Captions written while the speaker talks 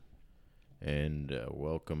And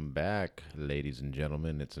welcome back, ladies and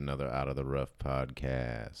gentlemen. It's another Out of the Rough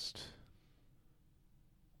podcast.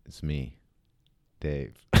 It's me,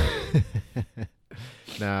 Dave.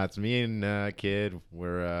 Nah, it's me and Kid.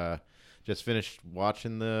 We're just finished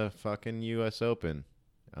watching the fucking U.S. Open.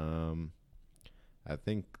 I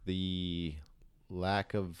think the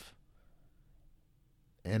lack of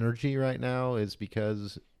energy right now is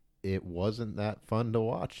because it wasn't that fun to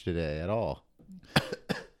watch today at all.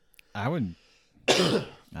 I would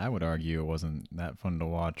I would argue it wasn't that fun to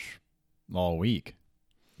watch all week.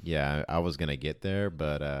 Yeah, I was gonna get there,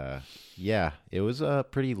 but yeah, it was a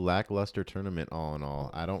pretty lackluster tournament all in all.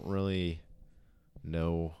 I don't really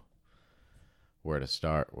know where to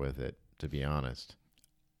start with it, to be honest.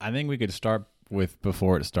 I think we could start with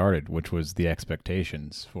before it started, which was the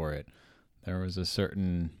expectations for it. There was a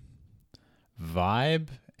certain vibe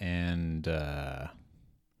and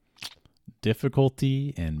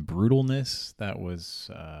difficulty and brutalness that was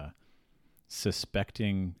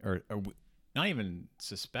suspecting or not even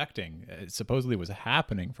suspecting. It supposedly was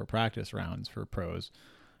happening for practice rounds for pros.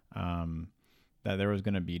 That there was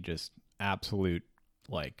going to be just absolute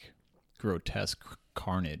like grotesque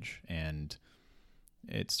carnage, and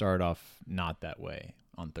it started off not that way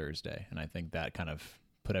on Thursday, and I think that kind of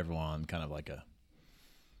put everyone on kind of like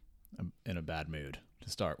in a bad mood to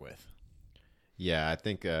start with. Yeah, I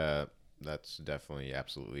think that's definitely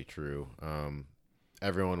absolutely true.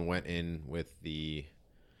 Everyone went in with the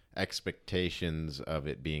expectations of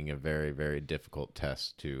it being a very, very difficult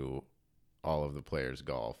test to all of the players'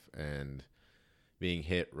 golf, and being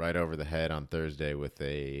hit right over the head on Thursday with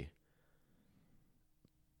a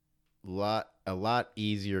lot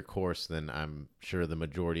easier course than I'm sure the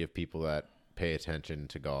majority of people that pay attention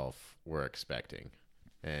to golf were expecting.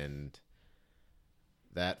 And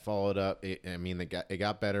that followed up. It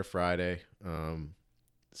got better Friday.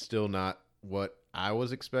 Still not what I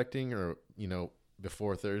was expecting, or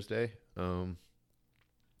before Thursday. And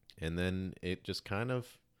then it just kind of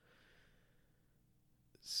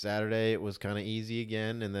Saturday it was kind of easy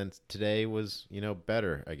again, and then today was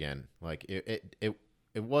better again. Like it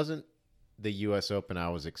wasn't the U.S. Open I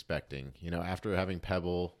was expecting. After having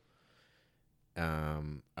Pebble,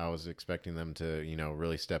 I was expecting them to,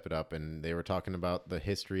 really step it up, and they were talking about the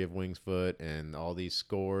history of Winged Foot and all these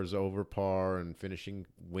scores over par and finishing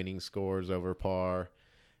winning scores over par,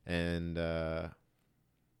 and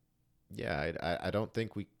yeah, I don't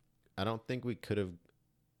think we could have,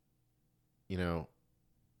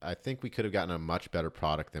 I think we could have gotten a much better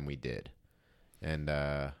product than we did, and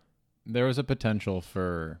there was a potential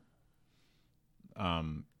for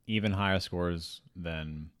even higher scores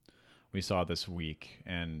than we saw this week.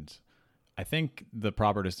 And I think the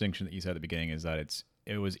proper distinction that you said at the beginning is that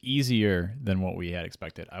it was easier than what we had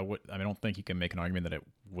expected. I don't think you can make an argument that it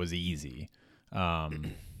was easy. At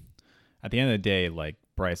the end of the day, like,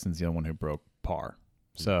 Bryson's the only one who broke par.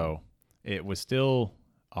 So it was still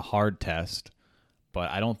a hard test,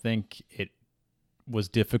 but I don't think it was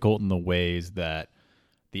difficult in the ways that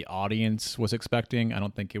the audience was expecting. I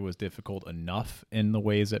don't think it was difficult enough in the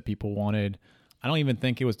ways that people wanted. I don't even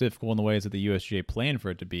think it was difficult in the ways that the USGA planned for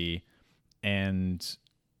it to be. And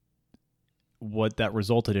what that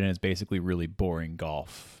resulted in is basically really boring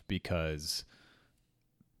golf, because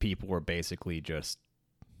people were getting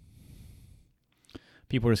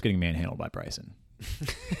manhandled by Bryson.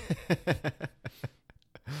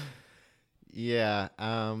 Yeah.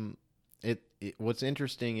 What's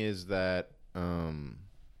interesting is that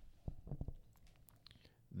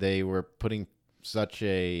they were putting such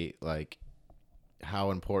a, like,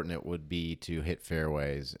 how important it would be to hit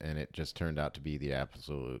fairways, and it just turned out to be the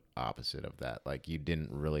absolute opposite of that. Like, you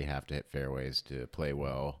didn't really have to hit fairways to play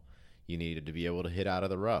well. You needed to be able to hit out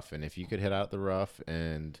of the rough, and if you could hit out the rough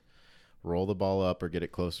and roll the ball up or get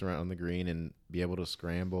it close around the green and be able to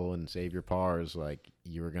scramble and save your pars, like,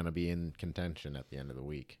 you were going to be in contention at the end of the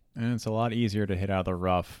week. And it's a lot easier to hit out of the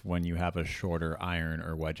rough when you have a shorter iron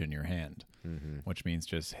or wedge in your hand, which means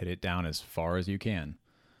just hit it down as far as you can.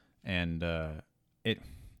 And the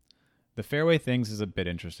fairway things is a bit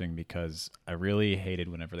interesting, because I really hated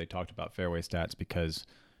whenever they talked about fairway stats, because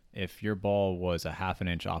if your ball was a half an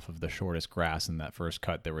inch off of the shortest grass in that first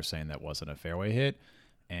cut, they were saying that wasn't a fairway hit,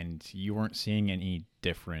 and you weren't seeing any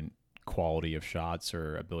different quality of shots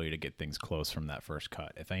or ability to get things close from that first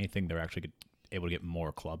cut. If anything, they're actually able to get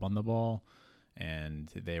more club on the ball,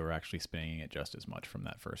 and they were actually spinning it just as much from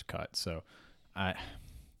that first cut. So I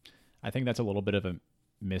think that's a little bit of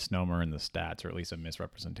misnomer in the stats, or at least a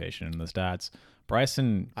misrepresentation in the stats.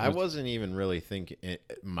 Bryson, I wasn't even really thinking.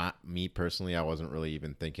 Me personally, I wasn't really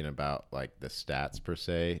even thinking about like the stats per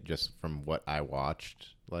se. Just from what I watched,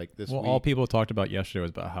 like this week. All people talked about yesterday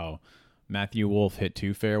was about how Matthew Wolff hit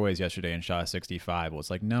 2 fairways yesterday and shot 65. Well, it's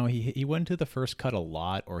like, no, he went to the first cut a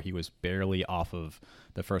lot, or he was barely off of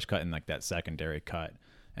the first cut in like that secondary cut,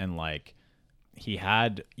 and like he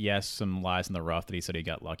had some lies in the rough that he said he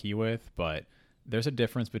got lucky with, but there's a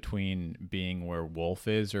difference between being where Wolff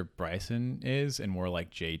is or Bryson is and where like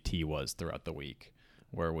JT was throughout the week,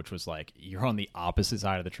 which was like you're on the opposite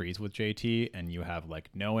side of the trees with JT and you have like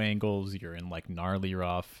no angles, you're in like gnarly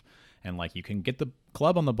rough, and like you can get the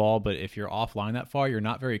club on the ball, but if you're offline that far, you're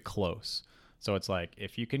not very close. So it's like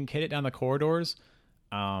if you can hit it down the corridors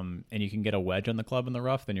and you can get a wedge on the club in the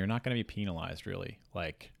rough, then you're not going to be penalized really.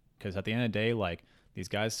 Like, because at the end of the day, like these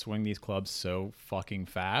guys swing these clubs so fucking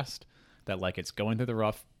fast that like it's going through the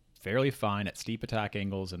rough fairly fine at steep attack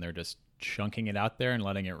angles, and they're just chunking it out there and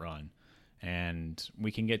letting it run. And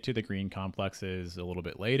we can get to the green complexes a little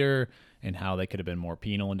bit later and how they could have been more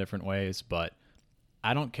penal in different ways, but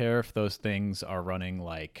I don't care if those things are running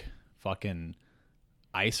like fucking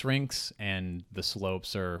ice rinks and the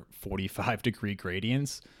slopes are 45-degree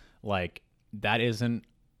gradients. Like that isn't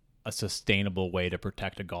a sustainable way to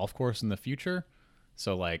protect a golf course in the future.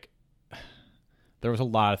 So like there was a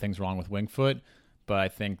lot of things wrong with Winged Foot, but I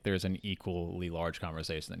think there's an equally large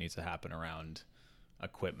conversation that needs to happen around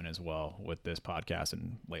equipment as well with this podcast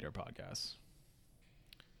and later podcasts.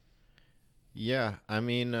 Yeah, I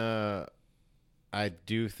mean, I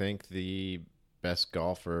do think the best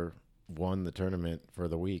golfer won the tournament for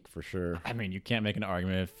the week for sure. I mean, you can't make an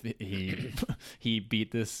argument if he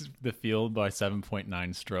beat the field by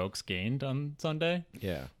 7.9 strokes gained on Sunday.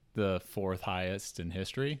 Yeah, the 4th highest in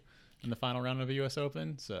history in the final round of a U.S.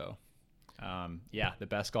 Open. So, yeah, the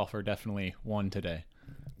best golfer definitely won today.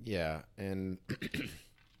 Yeah, and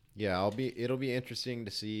yeah, it'll be interesting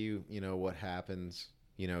to see, what happens,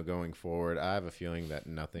 going forward. I have a feeling that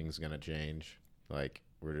nothing's going to change. Like,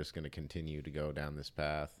 we're just going to continue to go down this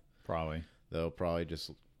path. Probably.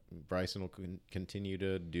 Bryson will continue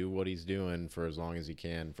to do what he's doing for as long as he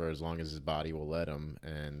can, for as long as his body will let him.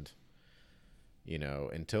 And,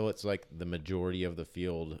 until it's like the majority of the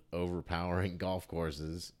field overpowering golf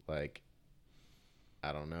courses, like,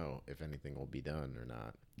 I don't know if anything will be done or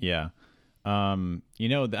not. Yeah. I mean,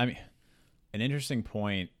 an interesting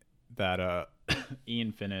point that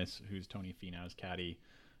Ian Finnis, who's Tony Finau's caddy,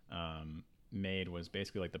 made was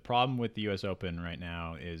basically like the problem with the U.S. Open right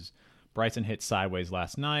now is Bryson hit sideways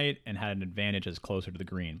last night and had an advantage as closer to the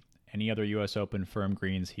green. Any other U.S. Open firm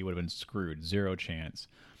greens, he would have been screwed. 0 chance.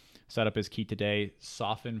 Setup is key today.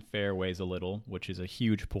 Soften fairways a little, which is a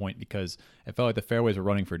huge point because it felt like the fairways were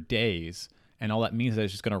running for days, and all that means is that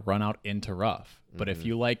it's just going to run out into rough. But if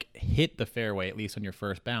you like hit the fairway, at least on your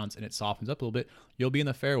first bounce, and it softens up a little bit, you'll be in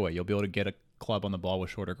the fairway. You'll be able to get a club on the ball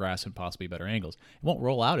with shorter grass and possibly better angles. It won't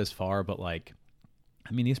roll out as far, but like,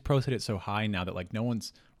 I mean, these pros hit it so high now that like no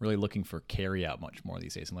one's really looking for carry out much more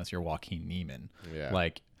these days unless you're Joaquin Niemann. Yeah.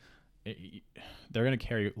 Like, they're going to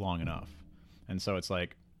carry long enough. And so it's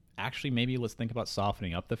like, actually, maybe let's think about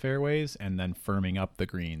softening up the fairways and then firming up the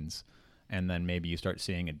greens. And then maybe you start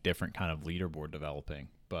seeing a different kind of leaderboard developing.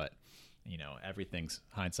 But, everything's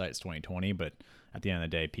hindsight's 2020. But at the end of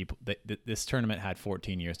the day, this tournament had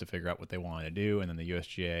 14 years to figure out what they wanted to do. And then the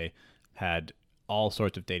USGA had all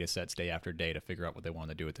sorts of data sets day after day to figure out what they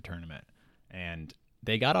wanted to do with the tournament. And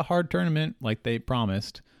they got a hard tournament like they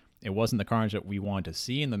promised. It wasn't the carnage that we wanted to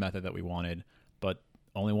see in the method that we wanted, but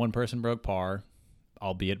only one person broke par,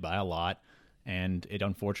 albeit by a lot. And it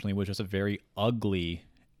unfortunately was just a very ugly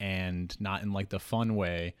and not in like the fun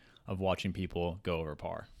way of watching people go over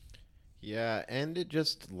par. Yeah, and it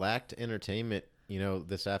just lacked entertainment,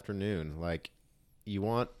 this afternoon. Like, you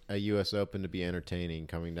want a U.S. Open to be entertaining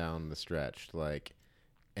coming down the stretch. Like,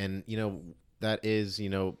 and, that is,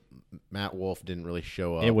 Matt Wolff didn't really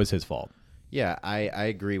show up. It was his fault. Yeah, I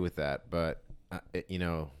agree with that. But, I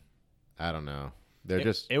don't know.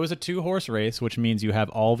 It was a 2-horse race, which means you have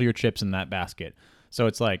all of your chips in that basket. So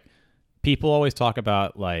it's like, people always talk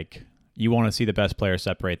about, like, you want to see the best players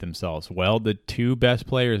separate themselves. Well, the 2 best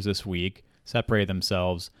players this week separate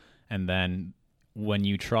themselves, and then when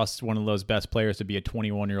you trust one of those best players to be a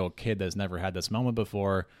 21-year-old kid that's never had this moment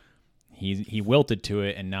before, he wilted to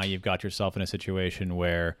it, and now you've got yourself in a situation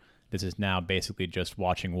where this is now basically just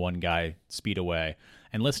watching one guy speed away.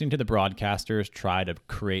 And listening to the broadcasters try to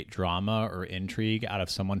create drama or intrigue out of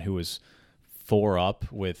someone who was 4 up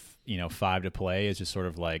with 5 to play is just sort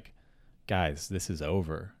of like, guys, this is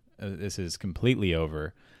over. This is completely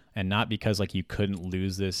over. and not because like you couldn't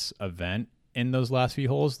lose this event in those last few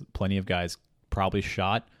holes. Plenty of guys probably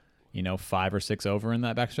shot, 5 or 6 over in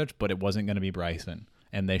that backstretch, but it wasn't going to be Bryson,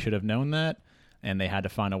 and they should have known that, and they had to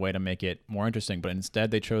find a way to make it more interesting. But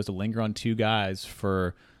instead, they chose to linger on 2 guys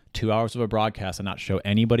for 2 hours of a broadcast and not show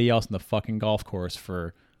anybody else in the fucking golf course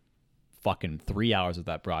for fucking 3 hours of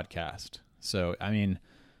that broadcast. So, I mean,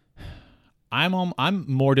 I'm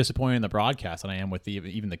more disappointed in the broadcast than I am with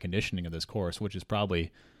even the conditioning of this course, which is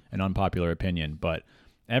probably an unpopular opinion. But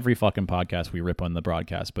every fucking podcast we rip on the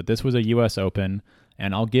broadcast. But this was a U.S. Open,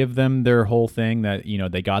 and I'll give them their whole thing that,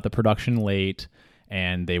 they got the production late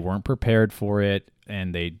and they weren't prepared for it,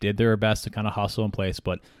 and they did their best to kind of hustle in place.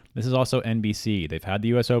 But this is also NBC. They've had the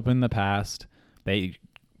U.S. Open in the past. They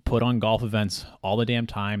put on golf events all the damn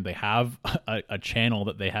time. They have a channel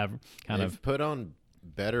that they have They've put on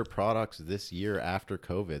better products this year after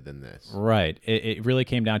COVID than this. Right. It really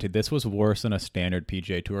came down to this was worse than a standard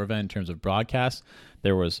PGA Tour event in terms of broadcast.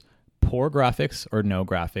 There was poor graphics or no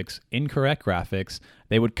graphics, incorrect graphics.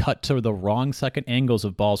 They would cut to the wrong second angles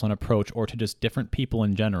of balls on approach or to just different people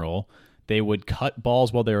in general. They would cut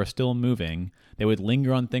balls while they were still moving. They would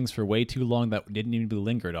linger on things for way too long that didn't need to be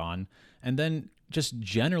lingered on. And then just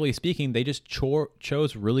generally speaking, they just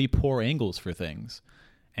chose really poor angles for things.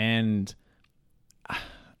 And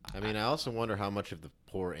I mean, I also wonder how much of the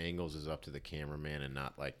poor angles is up to the cameraman and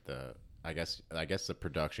not like I guess the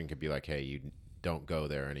production could be like, hey, you don't go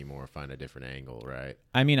there anymore, find a different angle, right?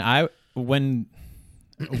 I mean, when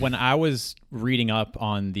I was reading up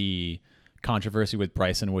on the controversy with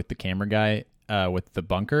Bryson with the camera guy with the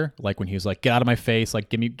bunker, like when he was like, get out of my face, like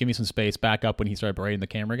give me some space, back up when he started berating the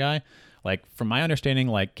camera guy. Like from my understanding,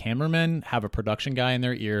 like cameramen have a production guy in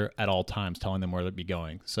their ear at all times telling them where to be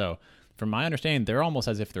going. So from my understanding, they're almost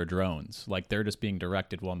as if they're drones. Like they're just being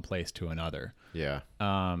directed one place to another. Yeah.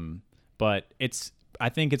 But I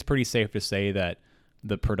think it's pretty safe to say that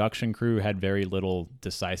the production crew had very little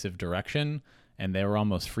decisive direction, and they were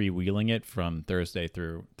almost freewheeling it from Thursday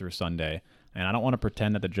through Sunday. And I don't want to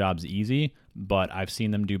pretend that the job's easy, but I've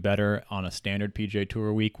seen them do better on a standard PGA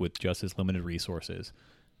Tour week with just as limited resources.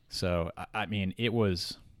 So, I mean, it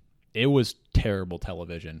was terrible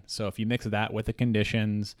television. So if you mix that with the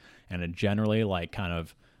conditions and a generally like kind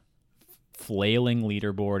of flailing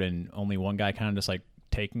leaderboard and only one guy kind of just like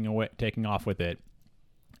taking off with it,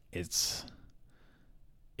 it's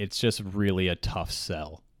just really a tough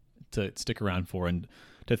sell to stick around for. And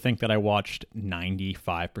to think that I watched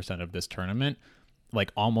 95% of this tournament,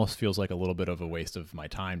 like almost feels like a little bit of a waste of my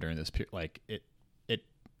time during this period. Like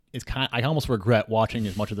it's kind of, I almost regret watching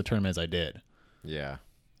as much of the tournament as I did. Yeah.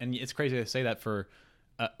 And it's crazy to say that for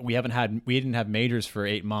we didn't have majors for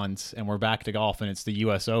 8 months, and we're back to golf, and it's the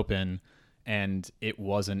U.S. Open, and it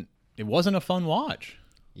wasn't a fun watch.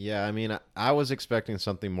 Yeah, I mean, I was expecting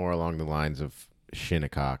something more along the lines of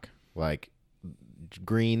Shinnecock, like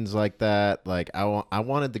greens like that. Like I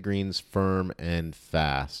wanted the greens firm and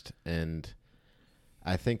fast, and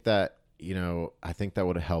I think that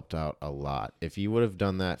would have helped out a lot if you would have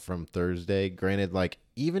done that from Thursday. Granted, like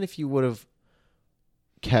even if you would have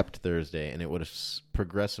kept Thursday and it would have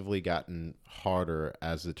progressively gotten harder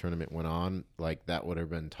as the tournament went on, like that would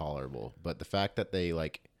have been tolerable. But the fact that they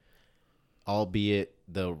like, albeit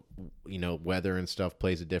the weather and stuff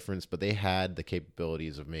plays a difference, but they had the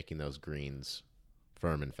capabilities of making those greens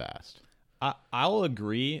firm and fast. I'll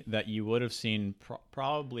agree that you would have seen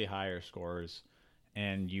probably higher scores,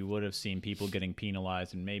 and you would have seen people getting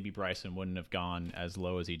penalized, and maybe Bryson wouldn't have gone as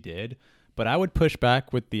low as he did. But I would push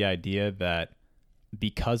back with the idea that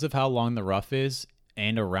because of how long the rough is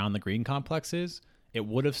and around the green complex is, it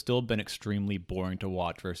would have still been extremely boring to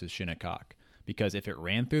watch versus Shinnecock. Because if it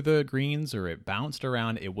ran through the greens or it bounced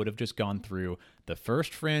around, it would have just gone through the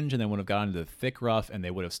first fringe and then would have gotten to the thick rough, and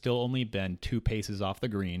they would have still only been 2 paces off the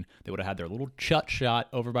green. They would have had their little chut shot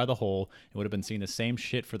over by the hole. It would have been seeing the same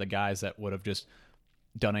shit for the guys that would have just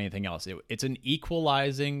done anything else. It's an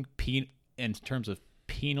equalizing in terms of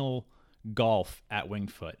penal golf at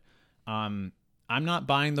Winged Foot. I'm not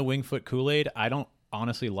buying the Winged Foot Kool-Aid. I don't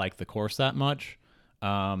honestly like the course that much.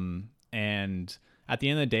 And at the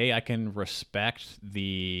end of the day, I can respect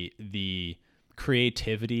the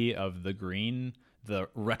creativity of the green, the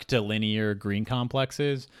rectilinear green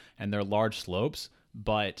complexes and their large slopes,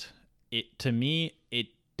 but to me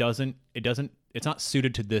it's not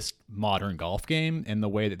suited to this modern golf game and the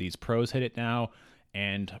way that these pros hit it now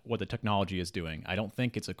and what the technology is doing. I don't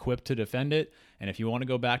think it's equipped to defend it. And if you want to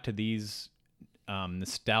go back to these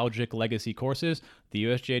nostalgic legacy courses, the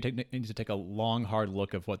USGA needs to take a long, hard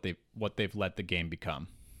look of what they've let the game become.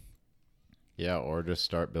 Yeah, or just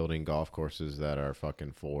start building golf courses that are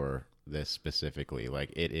fucking for this specifically.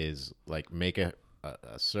 Like it is like make a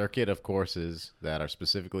circuit of courses that are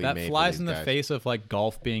specifically that made flies for in these the guys. face of like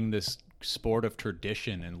golf being this sport of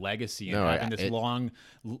tradition and legacy and No, having this long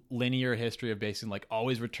linear history of basically like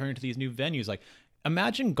always returning to these new venues. Like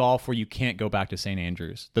imagine golf where you can't go back to St.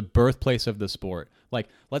 Andrews, the birthplace of the sport. Like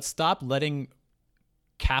let's stop letting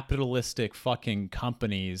capitalistic fucking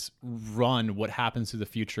companies run what happens to the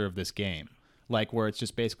future of this game. Like where it's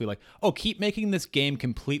just basically like, oh, keep making this game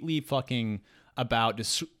completely fucking about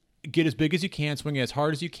just get as big as you can, swing it as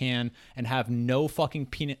hard as you can, and have no fucking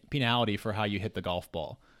penalty for how you hit the golf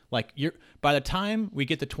ball. Like by the time we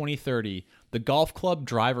get to 2030, the golf club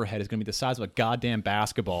driver head is going to be the size of a goddamn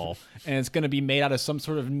basketball, and it's going to be made out of some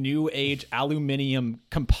sort of new age aluminum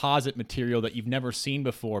composite material that you've never seen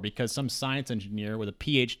before because some science engineer with a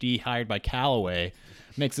PhD hired by Callaway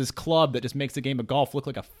makes this club that just makes the game of golf look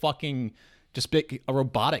like a fucking a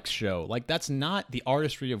robotics show. Like that's not the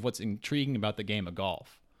artistry of what's intriguing about the game of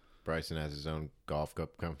golf. Bryson has his own golf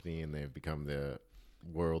cup company, and they've become the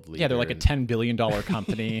world leader. Yeah, they're like a $10 billion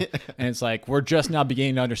company, and it's like we're just now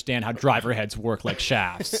beginning to understand how driver heads work like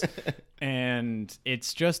shafts, and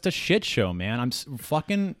it's just a shit show, man.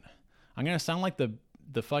 I'm gonna sound like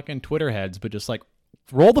the fucking Twitter heads, but just like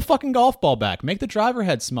roll the fucking golf ball back, make the driver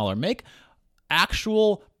head smaller, make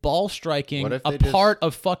actual ball striking a part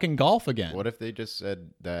of fucking golf again. What if they just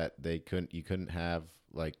said that you couldn't have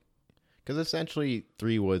like. Because essentially,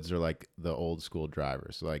 3 woods are like the old school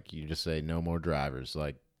drivers. Like you just say no more drivers.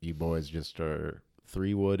 Like you boys just are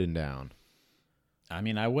 3 wood and down. I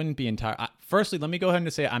mean, I wouldn't be firstly, let me go ahead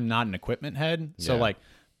and say I'm not an equipment head. So like,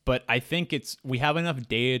 but I think we have enough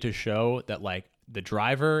data to show that like the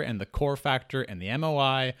driver and the core factor and the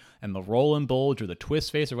MOI and the roll and bulge or the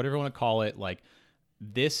twist face or whatever you want to call it, like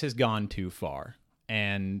this has gone too far.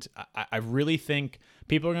 And I really think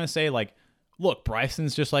people are going to say like, look,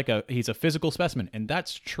 Bryson's just like he's a physical specimen. And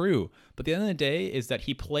that's true. But the end of the day is that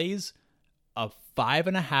he plays a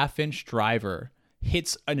 5.5-inch driver,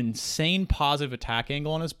 hits an insane positive attack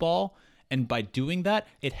angle on his ball. And by doing that,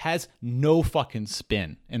 it has no fucking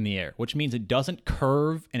spin in the air, which means it doesn't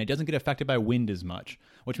curve and it doesn't get affected by wind as much,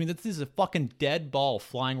 which means that this is a fucking dead ball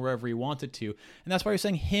flying wherever he wants it to. And that's why you're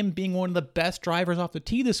saying him being one of the best drivers off the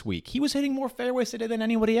tee this week. He was hitting more fairways today than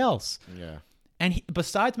anybody else. Yeah. And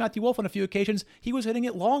besides Matthew Wolff on a few occasions, he was hitting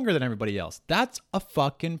it longer than everybody else. That's a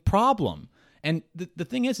fucking problem. And the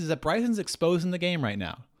thing is that Bryson's exposing the game right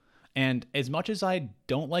now. And as much as I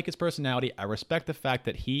don't like his personality, I respect the fact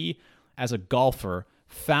that he, as a golfer,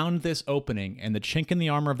 found this opening and the chink in the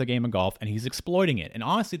armor of the game of golf, and he's exploiting it. And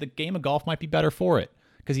honestly, the game of golf might be better for it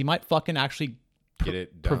because he might fucking actually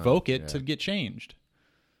provoke it to get changed.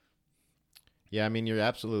 Yeah, I mean, you're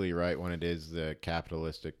absolutely right when it is the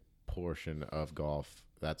capitalistic portion of golf.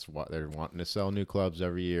 That's what they're wanting to sell new clubs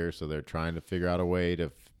every year, so they're trying to figure out a way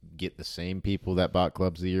to get the same people that bought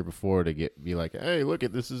clubs the year before to be like, hey, look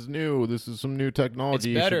at this is new, this is some new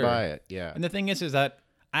technology, it's better. You should buy it. Yeah. And the thing is that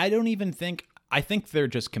I think they're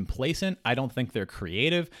just complacent. I don't think they're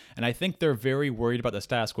creative, and I think they're very worried about the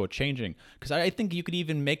status quo changing, because I think you could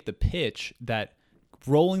even make the pitch that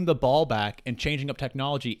rolling the ball back and changing up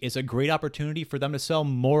technology is a great opportunity for them to sell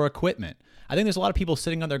more equipment. I think there's a lot of people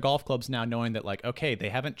sitting on their golf clubs now knowing that like, okay, they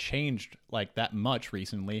haven't changed like that much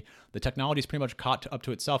recently. The technology's pretty much caught up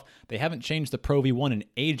to itself. They haven't changed the Pro V1 in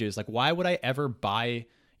ages. Like, why would I ever buy,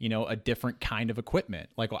 a different kind of equipment?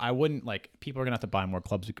 Like, I wouldn't, like, people are going to have to buy more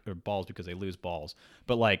clubs or balls because they lose balls.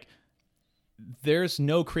 But like, there's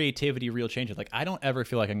no creativity, real changes. Like, I don't ever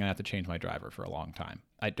feel like I'm going to have to change my driver for a long time.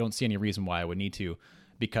 I don't see any reason why I would need to,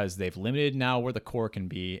 because they've limited now where the core can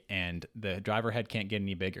be and the driver head can't get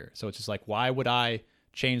any bigger. So it's just like, why would I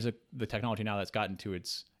change the technology now that's gotten to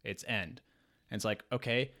its end? And it's like,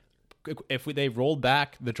 okay, if they rolled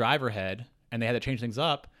back the driver head and they had to change things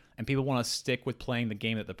up and people want to stick with playing the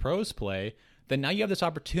game that the pros play, then now you have this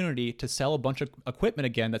opportunity to sell a bunch of equipment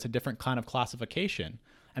again that's a different kind of classification.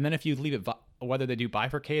 And then if you leave it, whether they do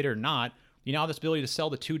bifurcate or not, you now have this ability to sell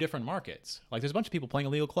to 2 different markets. Like, there's a bunch of people playing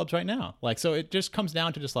illegal clubs right now. Like, so it just comes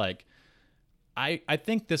down to just like, I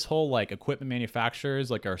think this whole like equipment manufacturers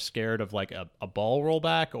like are scared of like a ball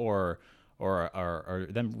rollback or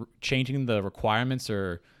them changing the requirements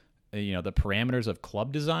or the parameters of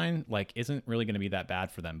club design like isn't really going to be that bad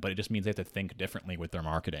for them. But it just means they have to think differently with their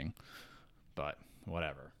marketing. But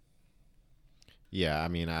whatever. Yeah, I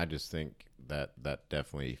mean, I just think that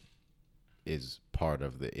definitely is part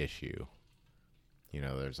of the issue.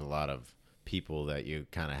 There's a lot of people that you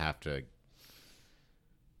kind of have to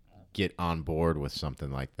get on board with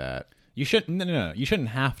something like that. You shouldn't. No. You shouldn't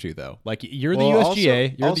have to though. Like you're the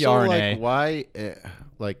USGA, you're the R&A. Like, why?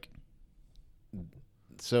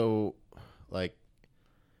 So like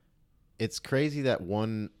it's crazy that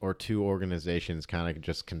one or two organizations kind of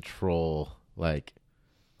just control like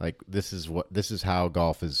this is how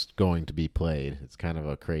golf is going to be played. It's kind of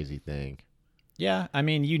a crazy thing. Yeah, I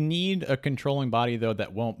mean, you need a controlling body though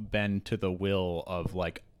that won't bend to the will of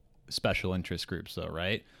like special interest groups though,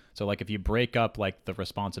 right? So like if you break up like the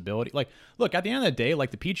responsibility, like look, at the end of the day, like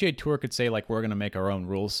the PGA Tour could say like we're going to make our own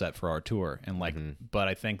rules set for our tour and like but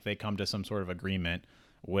I think they come to some sort of agreement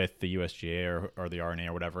with the USGA or the RNA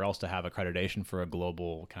or whatever else to have accreditation for a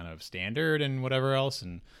global kind of standard and whatever else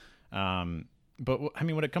and but I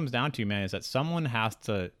mean what it comes down to, man, is that someone has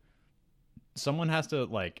to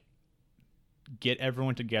like get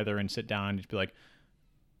everyone together and sit down and just be like,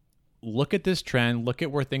 look at this trend, look at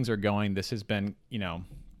where things are going. This has been,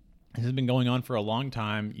 this has been going on for a long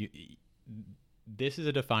time. This is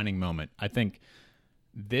a defining moment. I think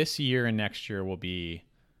this year and next year will be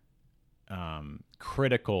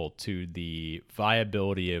critical to the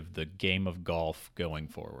viability of the game of golf going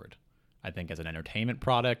forward. I think as an entertainment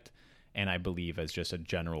product, and I believe as just a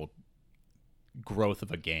general growth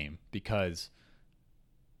of a game, because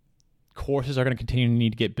courses are going to continue to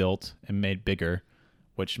need to get built and made bigger,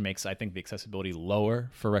 which makes, I think, the accessibility lower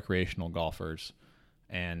for recreational golfers.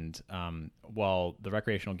 And while the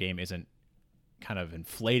recreational game isn't kind of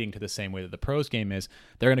inflating to the same way that the pros game is,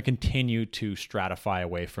 they're going to continue to stratify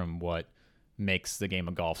away from what makes the game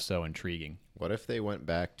of golf so intriguing. What if they went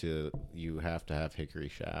back to you have to have hickory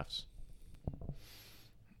shafts?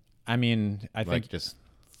 I mean, I think just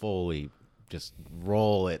fully just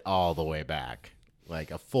roll it all the way back.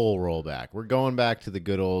 Like a full rollback. We're going back to the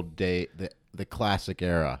good old day, the classic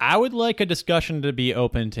era. I would like a discussion to be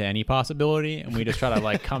open to any possibility, and we just try to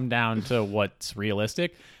like come down to what's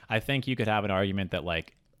realistic. I think you could have an argument that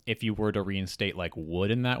like if you were to reinstate like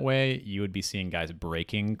wood in that way, you would be seeing guys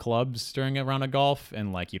breaking clubs during a round of golf,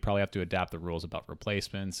 and like you'd probably have to adapt the rules about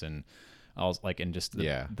replacements and just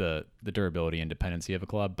the durability and dependency of a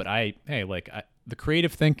club. But the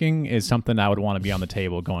creative thinking is something I would want to be on the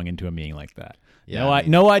table going into a meeting like that. Yeah,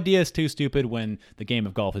 no idea is too stupid when the game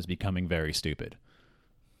of golf is becoming very stupid.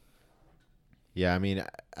 Yeah, I mean,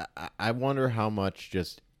 I wonder how much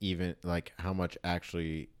how much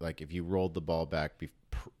actually, like if you rolled the ball back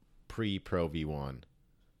pre-Pro V1,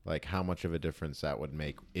 like how much of a difference that would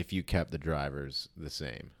make if you kept the drivers the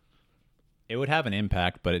same. It would have an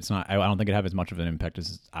impact, but it's not. I don't think it'd have as much of an impact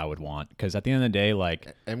as I would want. Because at the end of the day,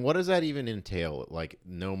 like, and what does that even entail? Like,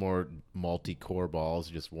 no more multi-core balls,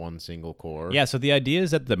 just one single core. Yeah. So the idea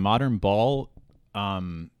is that the modern ball,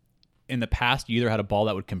 in the past, you either had a ball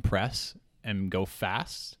that would compress and go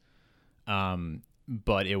fast,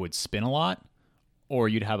 but it would spin a lot, or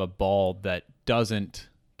you'd have a ball that doesn't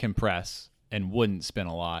compress and wouldn't spin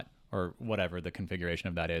a lot, or whatever the configuration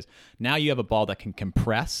of that is. Now you have a ball that can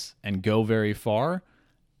compress and go very far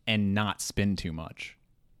and not spin too much.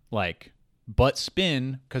 But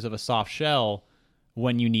spin because of a soft shell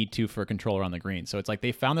when you need to for a controller on the green. So it's like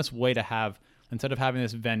they found this way to have, instead of having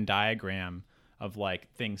this Venn diagram of like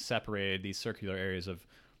things separated, these circular areas of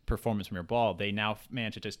performance from your ball, they now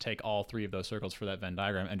manage to just take all three of those circles for that Venn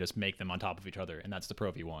diagram and just make them on top of each other. And that's the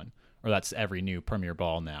Pro V1, or that's every new Premier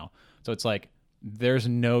ball now. So it's like, there's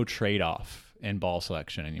no trade-off in ball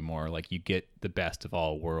selection anymore. Like you get the best of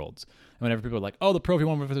all worlds. And whenever people are like, oh, the Pro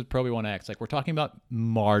V1 versus Pro V1X, like we're talking about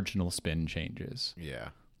marginal spin changes. Yeah.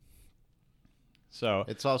 So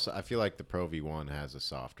it's also, I feel like the Pro V1 has a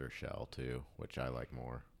softer shell too, which I like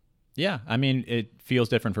more. Yeah. I mean, it feels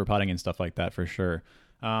different for putting and stuff like that for sure.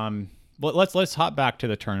 But let's hop back to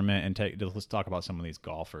the tournament and let's talk about some of these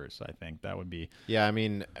golfers. I think that would be. Yeah, I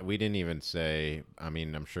mean, we didn't even say. I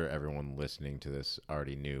mean, I'm sure everyone listening to this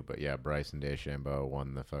already knew, but yeah, Bryson DeChambeau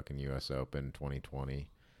won the fucking U.S. Open 2020,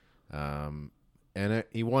 and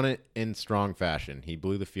he won it in strong fashion. He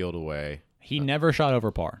blew the field away. He never shot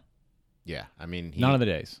over par. Yeah, I mean, none of the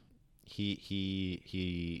days.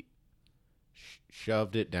 He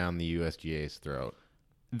shoved it down the USGA's throat.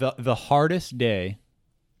 The hardest day,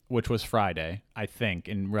 which was Friday, I think,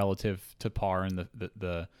 in relative to par in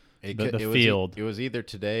the field. It was either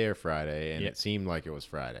today or Friday, and it seemed like it was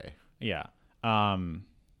Friday. Yeah.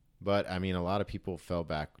 But, I mean, a lot of people fell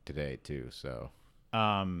back today, too, so.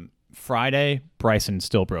 Friday, Bryson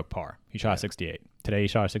still broke par. He shot a 68. Today, he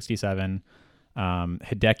shot a 67.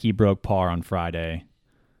 Hideki broke par on Friday.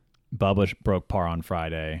 Bubba broke par on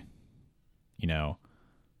Friday.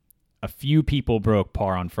 A few people broke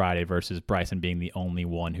par on Friday versus Bryson being the only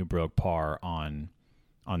one who broke par on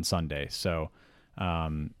Sunday. So I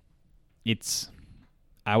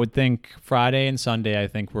would think Friday and Sunday, I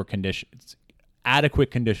think were adequate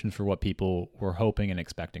conditions for what people were hoping and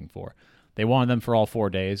expecting for. They wanted them for all 4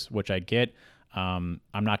 days, which I get. I'm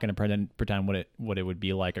not going to pretend what it would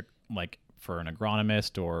be like for an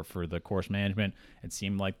agronomist or for the course management. It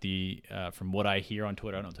seemed like from what I hear on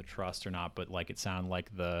Twitter, I don't know if to trust or not, but like it sounded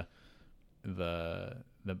like the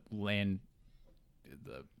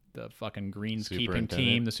fucking greenskeeping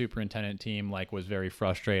team, the superintendent team, like was very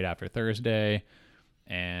frustrated after Thursday.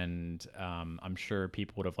 And I'm sure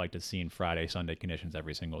people would have liked to seen Friday, Sunday conditions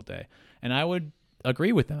every single day. And I would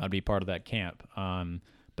agree with them. I'd be part of that camp.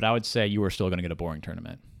 But I would say you were still going to get a boring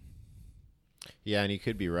tournament. Yeah, and you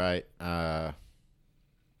could be right. It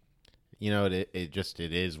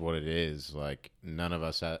is what it is. Like, none of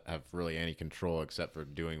us have really any control except for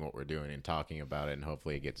doing what we're doing and talking about it, and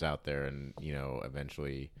hopefully it gets out there and,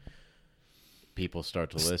 eventually people start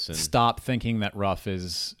to listen. Stop thinking that rough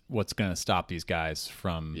is what's going to stop these guys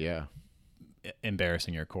from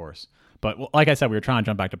embarrassing your course. But like I said, we were trying to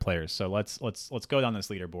jump back to players, so let's go down this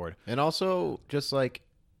leaderboard. And also, just like,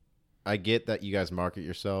 I get that you guys market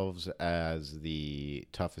yourselves as the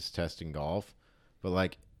toughest test in golf, but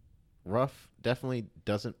like, rough definitely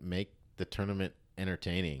doesn't make the tournament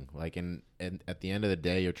entertaining. Like, and at the end of the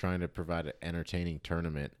day, you're trying to provide an entertaining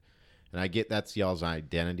tournament. And I get that's y'all's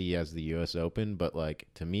identity as the U.S. Open, but like,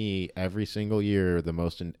 to me, every single year, the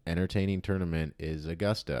most entertaining tournament is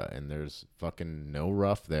Augusta, and there's fucking no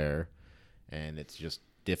rough there, and it's just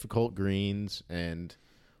difficult greens, and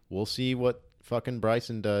we'll see what fucking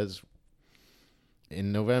Bryson does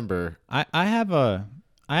in November. I have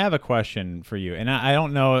a question for you, and I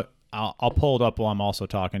don't know. I'll pull it up while I'm also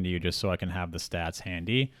talking to you, just so I can have the stats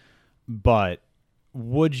handy. But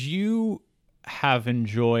would you have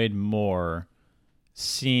enjoyed more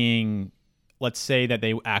seeing, let's say that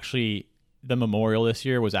the Memorial this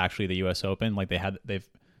year was actually the U.S. Open, like they had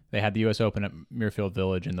the U.S. Open at Muirfield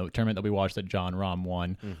Village, and the tournament that we watched that John Rahm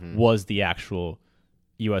won was the actual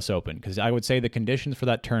U.S. Open? Because I would say the conditions for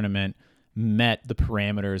that tournament met the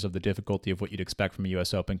parameters of the difficulty of what you'd expect from a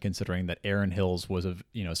U.S. Open, considering that Aaron Hills was a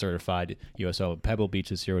certified U.S. Open. Pebble Beach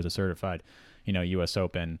this year was a certified U.S.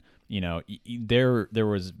 Open. There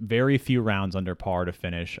was very few rounds under par to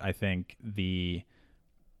finish. I think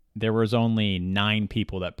there was only 9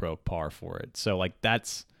 people that broke par for it. So like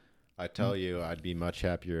that's. I tell you, I'd be much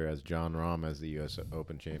happier as John Rahm as the U.S.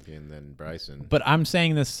 Open champion than Bryson. But I'm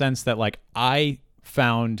saying in the sense that like I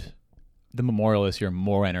found the Memorial this year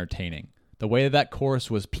more entertaining. The way that course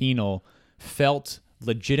was penal felt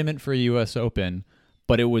legitimate for a U.S. Open,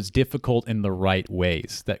 but it was difficult in the right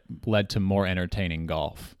ways that led to more entertaining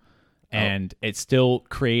golf. And it still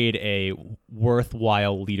created a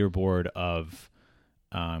worthwhile leaderboard of,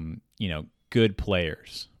 good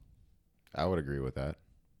players. I would agree with that.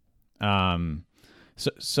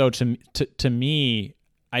 So to me,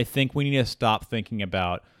 I think we need to stop thinking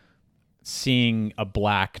about seeing a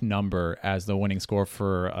black number as the winning score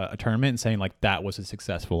for a tournament and saying like that was a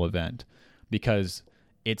successful event, because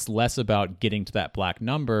it's less about getting to that black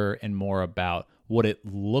number and more about what it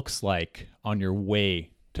looks like on your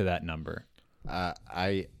way to that number.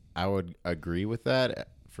 I would agree with that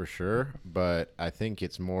for sure, but I think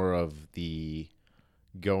it's more of the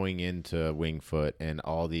going into Winged Foot and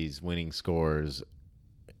all these winning scores,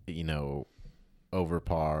 over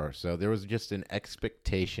par. So there was just an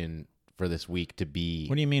expectation for this week to be.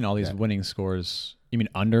 What do you mean all these winning scores? You mean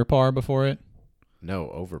under par before it? No,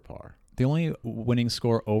 over par. The only winning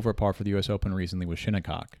score over par for the U.S. Open recently was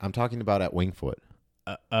Shinnecock. I'm talking about at Winged Foot.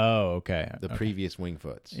 Okay. The previous Winged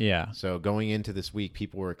Foots. Yeah. So going into this week,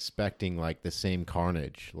 people were expecting like the same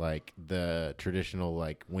carnage, like the traditional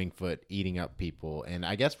like Winged Foot eating up people, and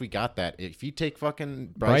I guess we got that. If you take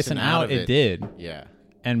fucking Bryson out of it did. Yeah.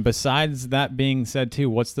 And besides that being said too,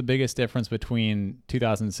 what's the biggest difference between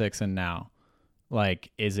 2006 and now?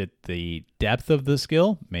 Like, is it the depth of the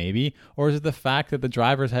skill? Maybe. Or is it the fact that the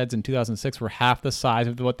driver's heads in 2006 were half the size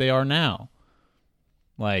of what they are now?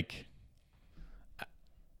 Like,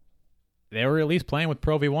 they were at least playing with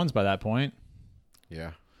Pro V1s by that point.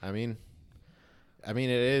 Yeah. I mean, it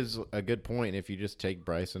is a good point. If you just take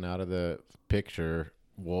Bryson out of the picture,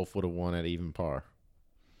 Wolf would have won at even par.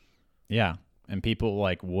 Yeah. And people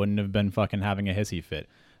like wouldn't have been fucking having a hissy fit.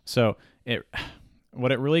 So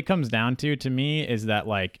what it really comes down to me is that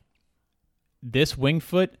like this Winged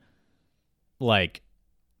Foot, like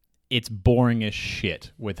it's boring as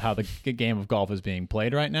shit with how the game of golf is being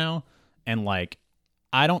played right now. And like,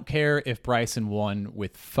 I don't care if Bryson won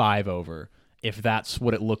with 5 over, if that's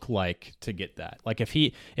what it looked like to get that. Like if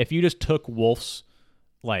you just took Wolf's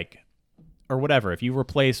like, or whatever, if you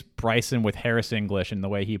replace Bryson with Harris English in the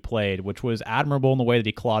way he played, which was admirable in the way that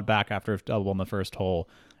he clawed back after a double on the first hole,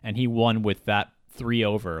 and he won with that 3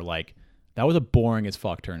 over, like that was a boring as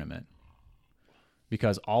fuck tournament.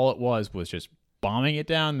 because all it was just bombing it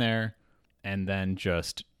down there and then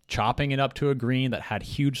just chopping it up to a green that had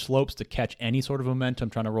huge slopes to catch any sort of momentum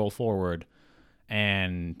trying to roll forward.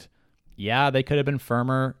 And yeah, they could have been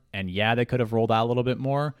firmer, and yeah, they could have rolled out a little bit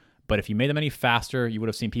more. But if you made them any faster, you would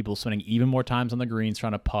have seen people spending even more times on the greens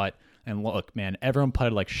trying to putt. And look, man, everyone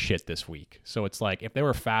putted like shit this week. So it's like if they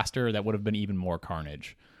were faster, that would have been even more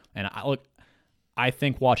carnage. And I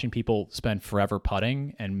think watching people spend forever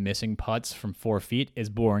putting and missing putts from 4 feet is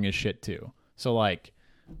boring as shit too. So like,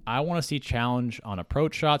 I want to see challenge on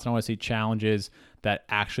approach shots, and I want to see challenges that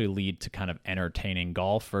actually lead to kind of entertaining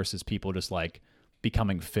golf versus people just like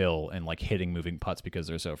becoming Phil and like hitting moving putts because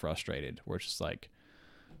they're so frustrated. Where it's just like,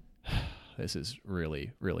 this is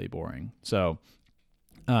really, really boring. So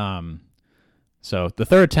the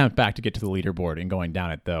third attempt back to get to the leaderboard and going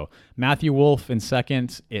down it though. Matthew Wolff in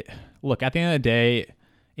second. Look, at the end of the day,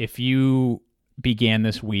 if you began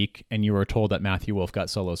this week and you were told that Matthew Wolff got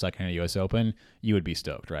solo second at US Open, you would be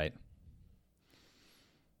stoked, right?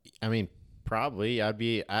 I mean, probably.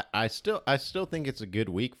 I still think it's a good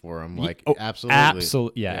week for him. Like,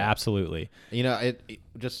 absolutely. Absolutely. You know, it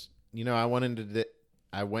just, you know, I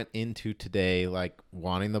went into today like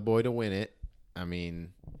wanting the boy to win it. I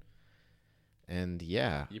mean, and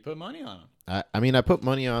yeah, you put money on him. I put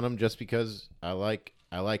money on him just because I like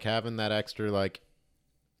having that extra, like,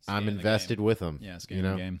 I'm invested with him. Yeah, skin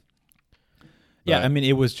in the game. Yeah, I mean,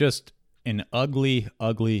 it was just an ugly,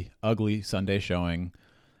 ugly, ugly Sunday showing.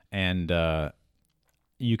 And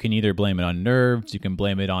you can either blame it on nerves, you can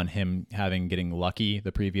blame it on him getting lucky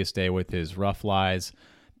the previous day with his rough lies.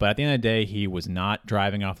 But at the end of the day, he was not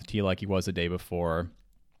driving off the tee like he was the day before.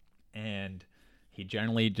 And he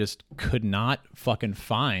generally just could not fucking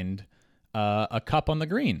find a cup on the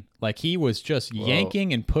green. Like, he was just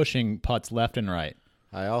yanking and pushing putts left and right.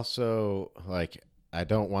 I also, like, I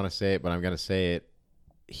don't want to say it, but I'm going to say it.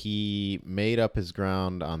 He made up his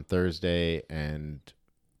ground on Thursday and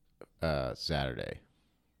Saturday,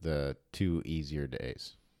 the 2 easier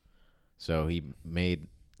days. So he made,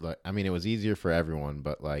 like, I mean, it was easier for everyone,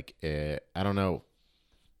 but, like, I don't know.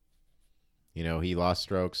 You know, he lost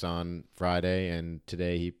strokes on Friday, and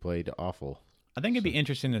today he played awful. I think it'd be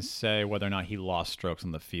interesting to say whether or not he lost strokes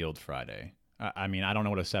on the field Friday. I mean, I don't know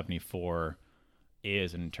what a 74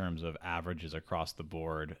 is in terms of averages across the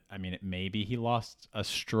board. I mean, maybe he lost a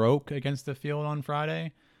stroke against the field on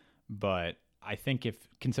Friday, but I think if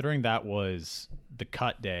considering that was the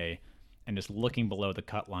cut day and just looking below the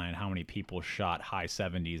cut line, how many people shot high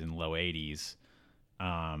 70s and low 80s,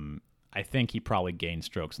 I think he probably gained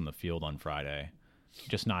strokes on the field on Friday,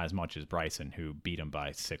 just not as much as Bryson, who beat him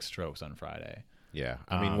by 6 strokes on Friday. Yeah.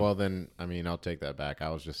 I mean, I'll take that back. I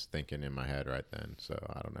was just thinking in my head right then, so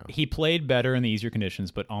I don't know. He played better in the easier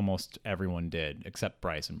conditions, but almost everyone did, except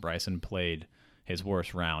Bryson. Bryson played his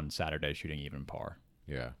worst round Saturday, shooting even par.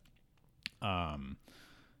 Yeah.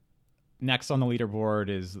 Next on the leaderboard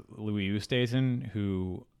is Louis Oosthuizen,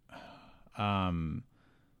 who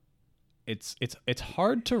it's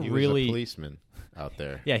hard to he really was a policeman out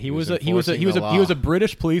there. Yeah, he was a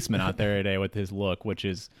British policeman out there today with his look, which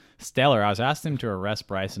is stellar. I was asking him to arrest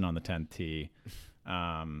Bryson on the 10th tee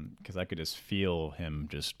because I could just feel him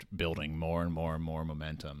just building more and more and more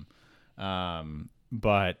momentum.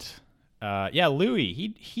 But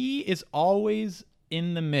Louis, he is always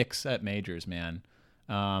in the mix at majors, man.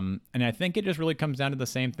 And I think it just really comes down to the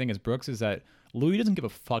same thing as Brooks, is that Louis doesn't give a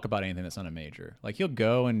fuck about anything that's not a major. Like, he'll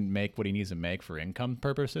go and make what he needs to make for income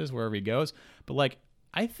purposes wherever he goes. But, like,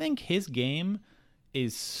 I think his game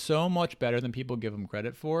is so much better than people give him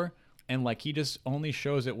credit for. And, like, he just only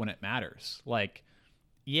shows it when it matters. Like,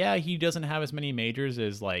 yeah, he doesn't have as many majors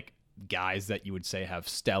as, like, guys that you would say have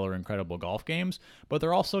stellar, incredible golf games. But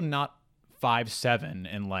they're also not 5'7"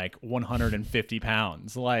 and, like, 150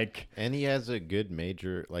 pounds. Like, and he has a good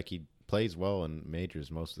major, like, he plays well in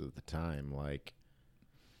majors most of the time. Like,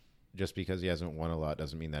 just because he hasn't won a lot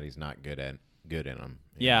doesn't mean that he's not good in them.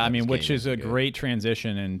 Yeah, I mean, which is a great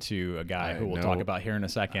transition into a guy who we'll talk about here in a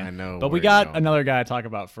second. I know, but we got another guy to talk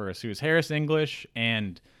about first, who's Harris English,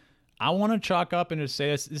 and I want to chalk up and just say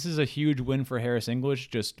this is a huge win for Harris English,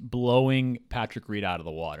 just blowing Patrick Reed out of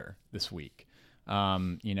the water this week.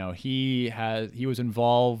 You know, he was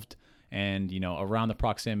involved and, you know, around the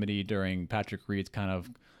proximity during Patrick Reed's kind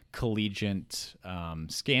of collegiate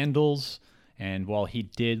scandals. And while he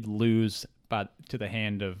did lose to the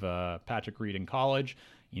hand of Patrick Reed in college,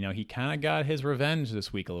 you know, he kind of got his revenge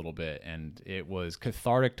this week a little bit. And it was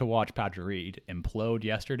cathartic to watch Patrick Reed implode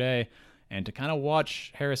yesterday and to kind of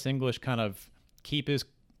watch Harris English kind of keep his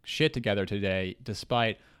shit together today,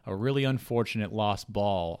 despite a really unfortunate lost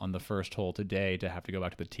ball on the first hole today to have to go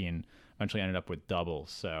back to the tee and eventually ended up with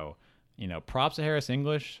doubles. So, props to Harris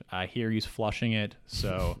English. I hear he's flushing it.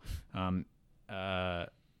 So,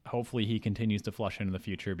 hopefully he continues to flush into the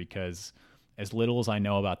future, because as little as I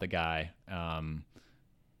know about the guy,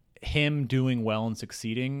 him doing well and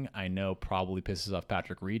succeeding, I know probably pisses off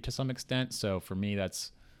Patrick Reed to some extent. So for me,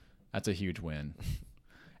 that's a huge win.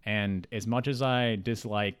 And as much as I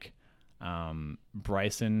dislike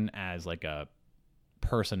Bryson as like a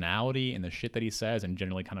personality and the shit that he says, and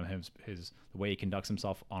generally kind of his the way he conducts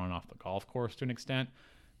himself on and off the golf course to an extent,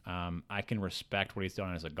 I can respect what he's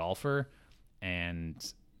done as a golfer. And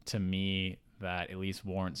to me, that at least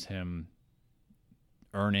warrants him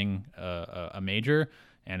earning a major.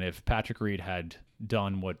 And if Patrick Reed had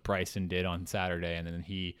done what Bryson did on Saturday, and then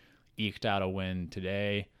he eked out a win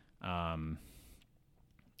today, I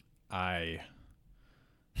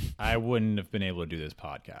wouldn't have been able to do this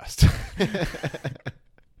podcast.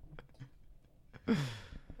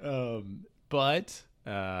 But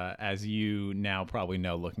as you now probably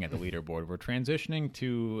know, looking at the leaderboard, we're transitioning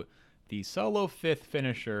to the solo fifth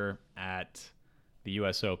finisher at the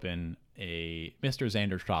U.S. Open, a Mr.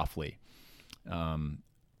 Xander Schauffele.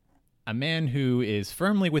 A man who is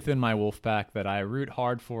firmly within my wolf pack that I root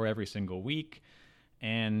hard for every single week.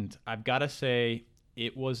 And I've got to say,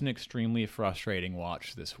 it was an extremely frustrating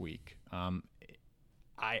watch this week.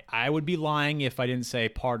 I would be lying if I didn't say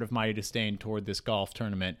part of my disdain toward this golf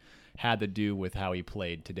tournament had to do with how he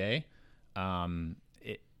played today. I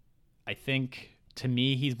think, to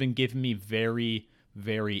me, he's been giving me very,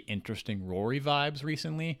 very interesting Rory vibes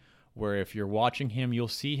recently, where if you're watching him, you'll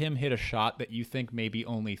see him hit a shot that you think maybe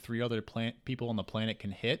only three other people on the planet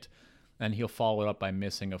can hit, and he'll follow it up by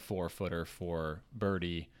missing a 4-footer for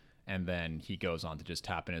birdie, and then he goes on to just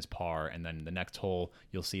tap in his par, and then the next hole,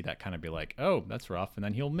 you'll see that kind of be like, oh, that's rough, and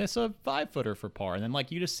then he'll miss a 5-footer for par, and then like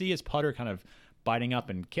you just see his putter kind of biting up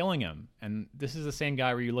and killing him. And this is the same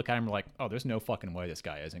guy where you look at him and you're like, oh, there's no fucking way this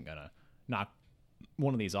guy isn't going to knock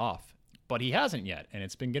one of these off. But he hasn't yet, and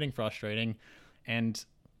it's been getting frustrating. And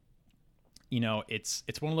it's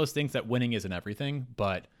one of those things that winning isn't everything,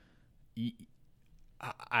 but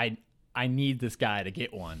I need this guy to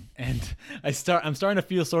get one. And I'm starting to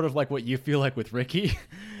feel sort of like what you feel like with Ricky,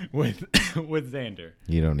 with Xander.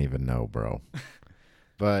 You don't even know, bro.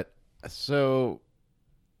 But so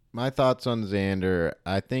my thoughts on Xander,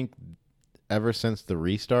 I think ever since the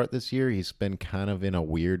restart this year, he's been kind of in a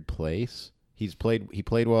weird place. He played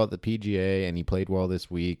well at the PGA, and he played well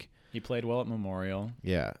this week. He played well at Memorial.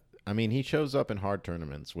 Yeah. I mean, he shows up in hard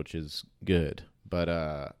tournaments, which is good. But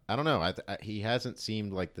I don't know. He hasn't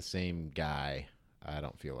seemed like the same guy, I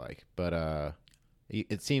don't feel like. But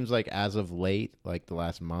it seems like as of late, like the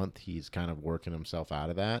last month, he's kind of working himself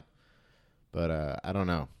out of that. But I don't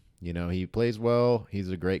know. He plays well.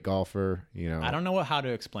 He's a great golfer. I don't know how to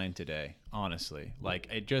explain today, honestly. Like,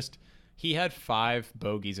 he had 5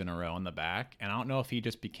 bogeys in a row in the back, and I don't know if he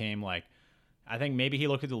just became like, I think maybe he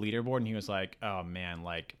looked at the leaderboard and he was like, "Oh man,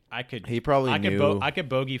 like I could." He probably knew. I could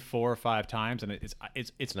bogey 4 or 5 times, and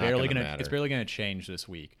it's barely gonna change this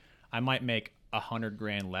week. I might make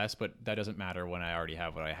 $100,000 less, but that doesn't matter when I already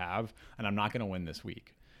have what I have, and I'm not gonna win this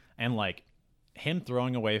week. And like him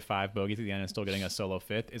throwing away 5 bogeys at the end and still getting a solo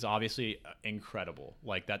fifth is obviously incredible.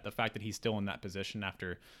 Like that, the fact that he's still in that position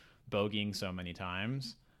after bogeying so many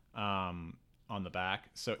times on the back.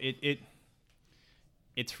 So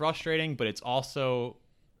it's frustrating, but it's also,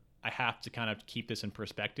 I have to kind of keep this in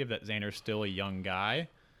perspective that Xander's still a young guy,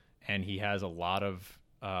 and he has a lot of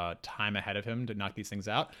time ahead of him to knock these things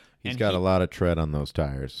out. He's got a lot of tread on those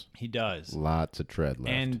tires. He does. Lots of tread left.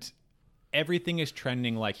 And everything is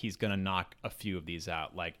trending like he's going to knock a few of these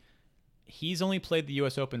out. Like, he's only played the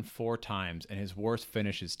U.S. Open 4 times, and his worst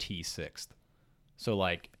finish is T6th. So,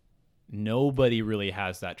 like, nobody really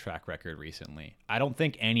has that track record recently. I don't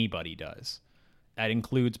think anybody does. That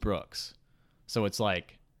includes Brooks. So it's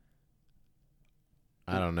like,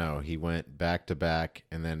 I don't know. He went back to back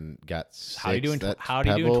and then got 6. How do you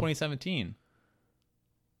do in 2017?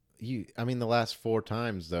 I mean, the last 4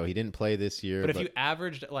 times though, he didn't play this year. But if you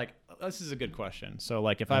averaged, like, this is a good question. So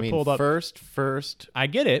like, if I mean, pulled up first, I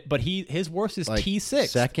get it. But his worst is like T6.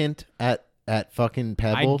 Second at fucking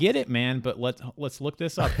Pebble. I get it, man. But let's look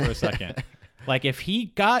this up for a second. Like, if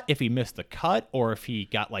he missed the cut, or if he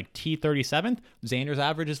got like T37th, Xander's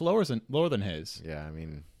average is lower than his. Yeah, I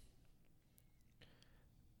mean,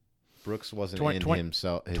 Brooks wasn't in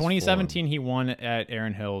himself. 2017, he won at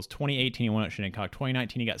Erin Hills. 2018, he won at Shinnecock.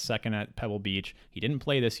 2019, he got second at Pebble Beach. He didn't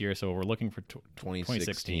play this year, so we're looking for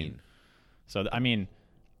 2016. So, I mean,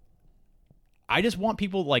 I just want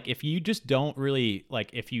people, like, if you just don't really,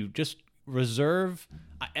 like, if you just reserve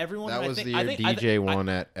everyone. That was I think, the I think, DJ one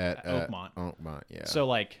at Oakmont. Oakmont, yeah. So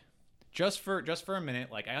like, just for a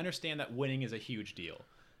minute, like I understand that winning is a huge deal,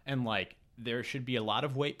 and like there should be a lot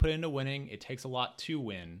of weight put into winning. It takes a lot to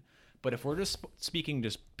win. But if we're just speaking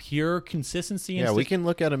just pure consistency, and we can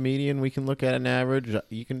look at a median, we can look at an average.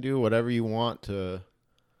 You can do whatever you want to,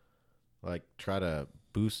 like, try to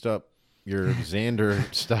boost up your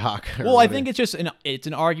Xander stock. Well, I think it's just it's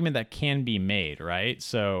an argument that can be made, right?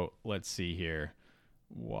 So let's see here.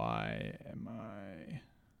 Why am I?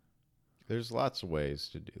 There's lots of ways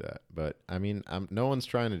to do that, but I mean, no one's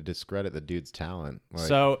trying to discredit the dude's talent. Like,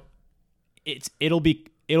 so it'll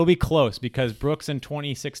be close because Brooks in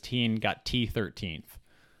 2016 got T13th.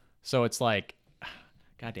 So it's like,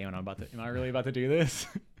 God damn it, am I really about to do this?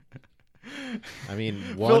 I mean,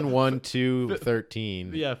 1, 2,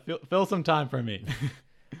 13. Yeah, fill some time for me.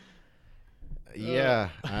 Yeah,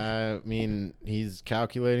 I mean, he's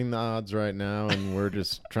calculating the odds right now, and we're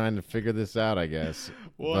just trying to figure this out, I guess.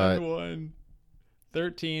 1,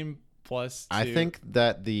 13 plus 2. I think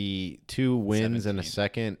that the 2 wins 17. in a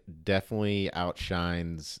second definitely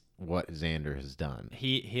outshines what Xander has done.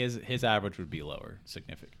 His average would be lower,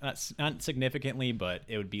 not significantly, but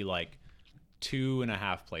it would be like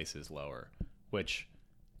 2.5 places lower, which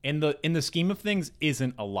in the scheme of things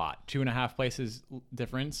isn't a lot. 2.5 places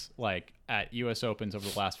difference, like at U.S. Opens over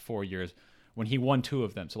the last 4 years when he won 2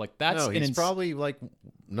 of them. So like that's he's probably like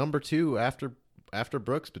number 2 after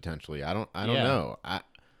Brooks potentially. I don't know.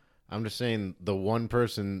 I'm just saying the one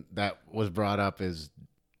person that was brought up is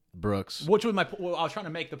Brooks, which was I was trying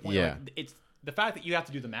to make the point. Yeah, like, it's the fact that you have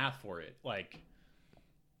to do the math for it. Like,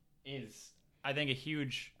 is I think a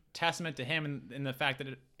huge testament to him, and the fact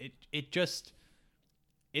that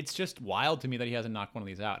it's just wild to me that he hasn't knocked one of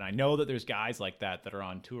these out. And I know that there's guys like that are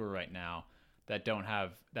on tour right now that don't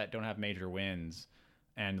have major wins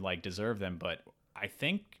and like deserve them. But I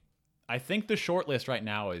think the short list right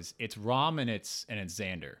now it's Rahm and it's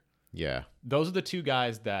Xander. Yeah. Those are the 2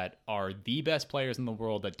 guys that are the best players in the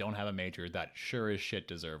world that don't have a major that sure as shit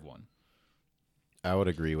deserve one. I would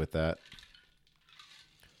agree with that.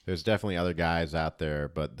 There's definitely other guys out there,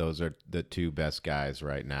 but those are the 2 best guys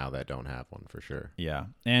right now that don't have one for sure. Yeah.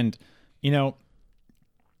 And, you know,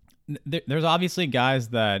 there's obviously guys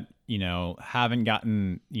that, you know, haven't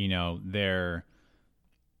gotten, you know, their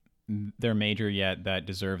major yet that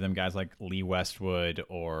deserve them. Guys like Lee Westwood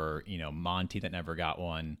or, you know, Monty that never got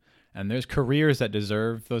one. And there's careers that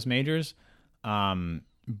deserve those majors.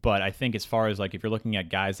 But I think as far as like if you're looking at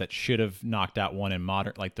guys that should have knocked out one in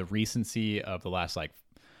modern, like the recency of the last like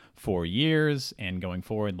 4 years and going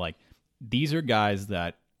forward, like these are guys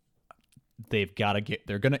that they've got to get.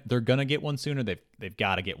 They're gonna get one soon, or they've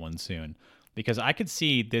got to get one soon, because I could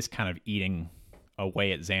see this kind of eating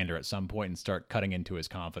away at Xander at some point and start cutting into his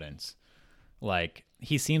confidence. Like,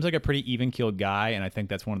 he seems like a pretty even-keeled guy, and I think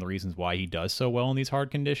that's one of the reasons why he does so well in these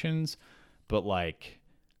hard conditions. But, like,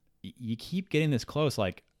 you keep getting this close.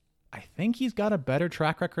 Like, I think he's got a better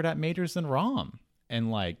track record at majors than Rahm.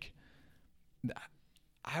 And, like,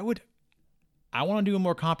 I want to do a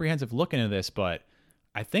more comprehensive look into this, but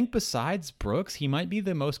I think besides Brooks, he might be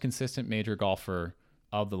the most consistent major golfer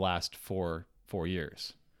of the last four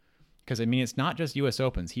years. Because, I mean, it's not just U.S.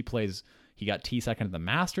 Opens. He got T2 at the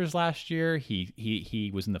Masters last year.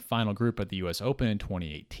 He was in the final group at the U.S. Open in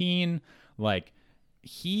 2018. Like,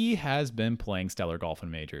 he has been playing stellar golf in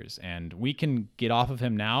majors, and we can get off of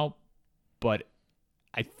him now, but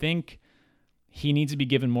I think he needs to be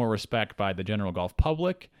given more respect by the general golf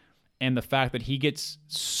public, and the fact that he gets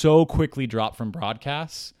so quickly dropped from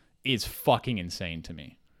broadcasts is fucking insane to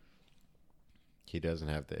me. He doesn't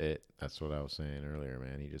have the it. That's what I was saying earlier,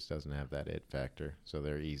 man. He just doesn't have that it factor. So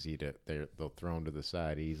they'll throw him to the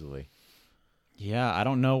side easily. Yeah, I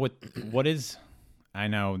don't know what is. I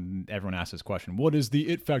know everyone asks this question. What is the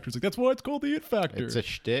it factor? It's like, that's why it's called the it factor. It's a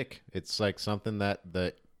shtick. It's like something that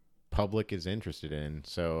the public is interested in.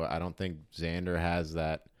 So I don't think Xander has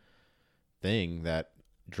that thing that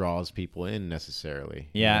draws people in necessarily.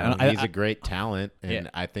 Yeah, he's a great talent, and yeah.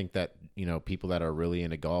 I think that people that are really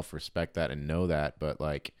into golf respect that and know that. But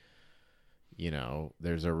like,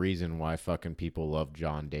 there's a reason why fucking people love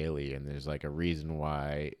John Daly, and there's like a reason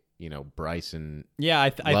why Bryson. Yeah,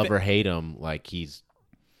 love or hate him, like he's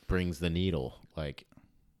brings the needle. Like,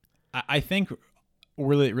 I think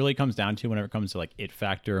really it really comes down to whenever it comes to like it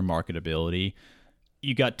factor and marketability.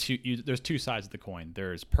 There's 2 sides of the coin.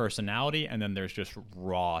 There's personality, and then there's just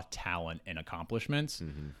raw talent and accomplishments.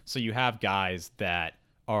 Mm-hmm. So you have guys that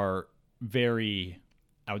are very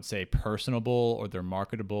I would say, personable, or they're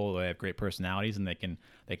marketable. They have great personalities, and they can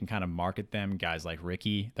kind of market them. Guys like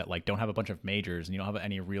Ricky that like don't have a bunch of majors, and you don't have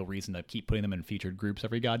any real reason to keep putting them in featured groups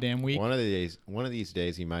every goddamn week. One of these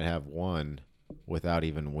days, he might have one without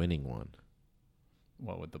even winning one.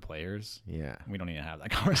 What, with the players? Yeah, we don't need to have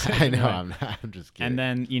that conversation. I know. Right? I'm just kidding. And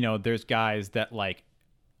then, you know, there's guys that like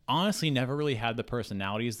honestly never really had the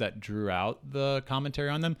personalities that drew out the commentary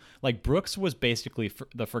on them. Like Brooks was basically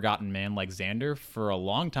the forgotten man, like Xander, for a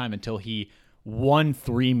long time until he won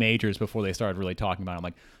 3 majors before they started really talking about him.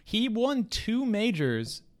 Like he won 2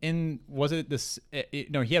 majors in, was it this?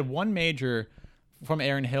 No, he had 1 major from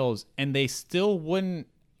Aaron Hills, and they still wouldn't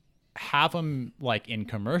have him like in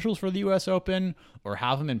commercials for the US Open or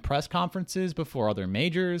have him in press conferences before other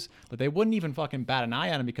majors, but they wouldn't even fucking bat an eye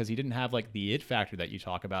at him because he didn't have like the it factor that you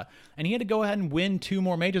talk about. And he had to go ahead and win 2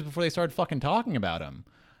 more majors before they started fucking talking about him.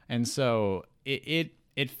 And so it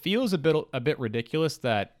feels a bit ridiculous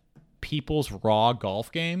that people's raw golf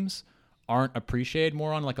games aren't appreciated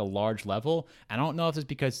more on like a large level. I don't know if it's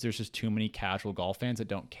because there's just too many casual golf fans that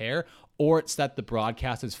don't care, or it's that the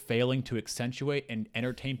broadcast is failing to accentuate and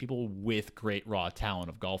entertain people with great raw talent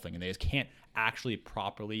of golfing, and they just can't actually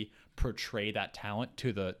properly portray that talent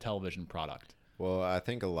to the television product. Well, I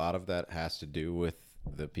think a lot of that has to do with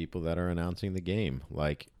the people that are announcing the game.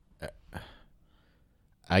 Like,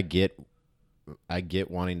 I get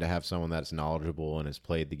wanting to have someone that's knowledgeable and has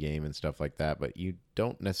played the game and stuff like that, but you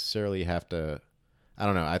don't necessarily have to. I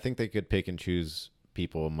don't know. I think they could pick and choose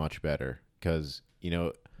people much better because, you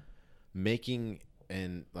know, making,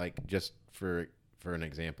 and like, just for an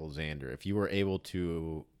example, Xander, if you were able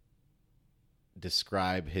to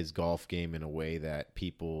describe his golf game in a way that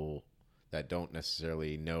people that don't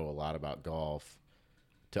necessarily know a lot about golf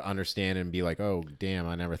to understand and be like, oh, damn,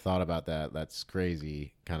 I never thought about that. That's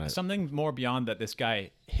crazy. Kind of something more beyond that. This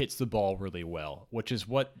guy hits the ball really well, which is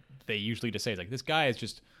what they usually just say. It's like, this guy is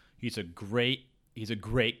just, he's a great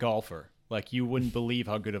golfer. Like, you wouldn't believe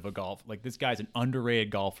how good of a golf. Like, this guy's an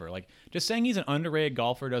underrated golfer. Like, just saying he's an underrated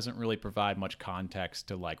golfer doesn't really provide much context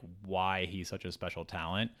to like why he's such a special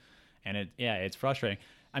talent. And it's frustrating.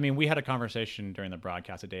 I mean, we had a conversation during the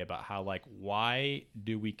broadcast today about how, like, why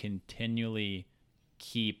do we continually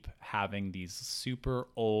keep having these super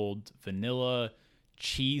old, vanilla,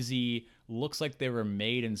 cheesy, looks like they were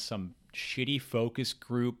made in some shitty focus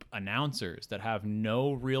group announcers that have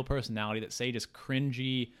no real personality, that say just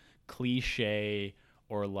cringy, cliche,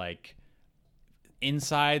 or like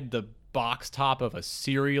inside the box top of a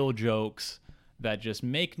cereal jokes that just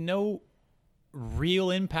make no real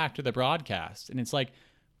impact to the broadcast. And it's like,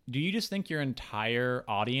 do you just think your entire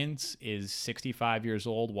audience is 65 years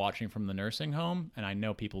old watching from the nursing home? And I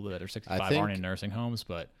know people that are 65 aren't in nursing homes,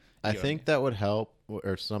 but I think that would help,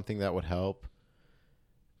 or something that would help.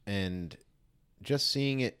 And just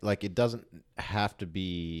seeing it, like, it doesn't have to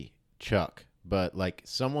be Chuck, but like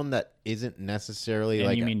someone that isn't necessarily and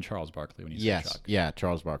like. You mean Charles Barkley when you say Chuck? Yeah,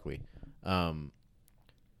 Charles Barkley.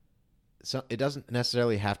 So it doesn't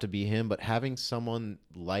necessarily have to be him, but having someone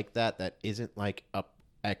like that isn't like a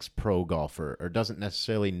ex-pro golfer or doesn't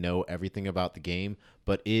necessarily know everything about the game,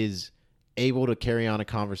 but is able to carry on a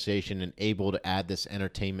conversation and able to add this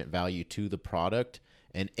entertainment value to the product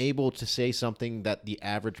and able to say something that the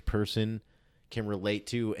average person can relate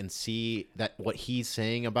to and see that what he's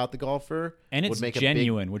saying about the golfer, and it's would make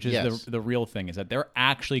genuine, which is the real thing, is that they're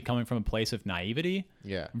actually coming from a place of naivety,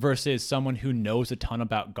 versus someone who knows a ton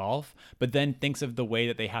about golf but then thinks of the way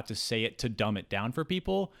that they have to say it to dumb it down for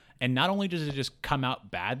people. And not only does it just come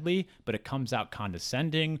out badly, but it comes out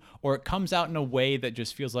condescending, or it comes out in a way that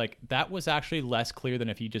just feels like that was actually less clear than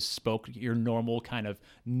if you just spoke your normal kind of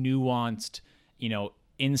nuanced, you know,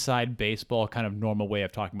 inside baseball kind of normal way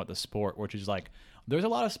of talking about the sport, which is like, there's a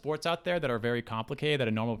lot of sports out there that are very complicated that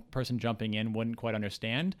a normal person jumping in wouldn't quite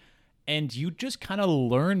understand. And you just kind of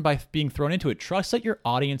learn by being thrown into it. Trust that your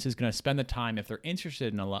audience is going to spend the time, if they're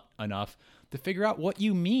interested enough, to figure out what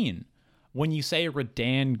you mean when you say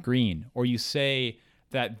Redan green, or you say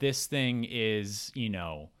that this thing is, you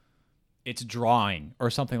know, it's drawing or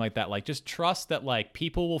something like that. Like, just trust that like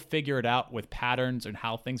people will figure it out with patterns and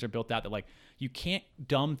how things are built out, that like you can't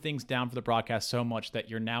dumb things down for the broadcast so much that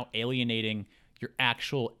you're now alienating your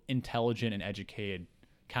actual intelligent and educated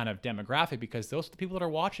kind of demographic, because those are the people that are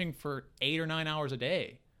watching for 8 or 9 hours a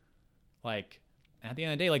day. Like, at the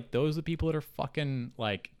end of the day, like, those are the people that are fucking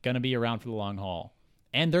like gonna be around for the long haul.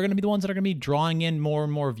 And they're going to be the ones that are going to be drawing in more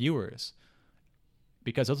and more viewers,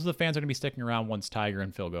 because those are the fans that are going to be sticking around once Tiger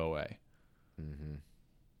and Phil go away. Mm-hmm.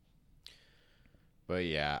 But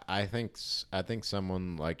yeah, I think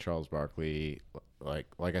someone like Charles Barkley, like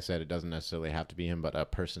I said, it doesn't necessarily have to be him, but a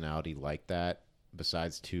personality like that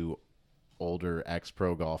besides two older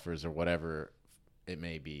ex-pro golfers or whatever it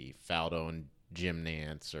may be, Faldo and Jim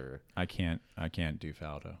Nance, or I can't do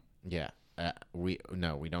Faldo. yeah, we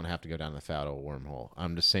don't have to go down the Faldo wormhole.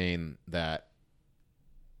 I'm just saying that,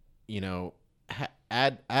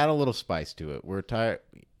 add a little spice to it. We're tired,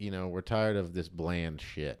 we're tired of this bland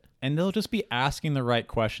shit. And they'll just be asking the right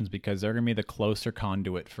questions because they're going to be the closer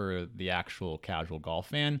conduit for the actual casual golf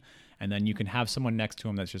fan. And then you can have someone next to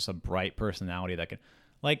him that's just a bright personality that can,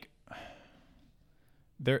 like,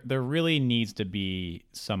 there really needs to be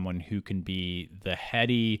someone who can be the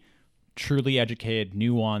heady, truly educated,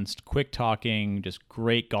 nuanced, quick talking, just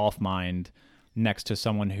great golf mind next to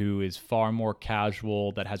someone who is far more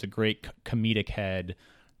casual, that has a great comedic head,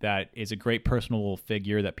 that is a great personal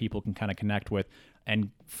figure that people can kind of connect with,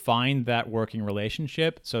 and find that working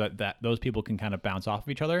relationship so that those people can kind of bounce off of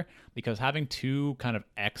each other. Because having two kind of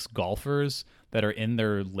ex-golfers that are in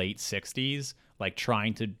their late 60s, like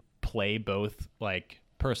trying to play both like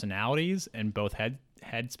personalities and both head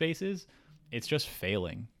spaces, it's just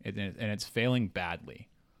failing, and it's failing badly.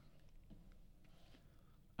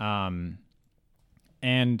 And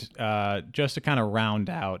just to kind of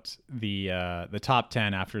round out the top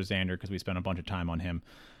 10 after Xander, because we spent a bunch of time on him,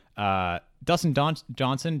 Dustin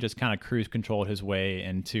Johnson just kind of cruise controlled his way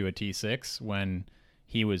into a T6 when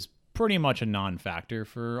he was pretty much a non-factor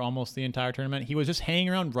for almost the entire tournament. He was just hanging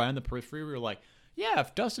around right on the periphery. We were like, yeah,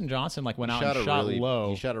 if Dustin Johnson went out and shot low.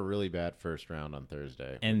 He shot a really bad first round on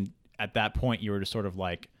Thursday. And at that point, you were just sort of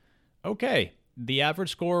like, okay, the average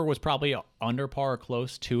score was probably under par or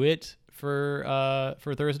close to it for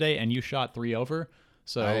Thursday, and you shot 3 over.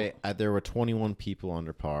 So there were 21 people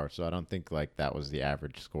under par, so I don't think like that was the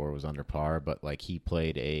average score was under par, but like he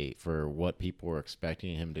played for what people were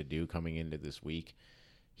expecting him to do coming into this week.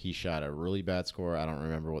 He shot a really bad score. I don't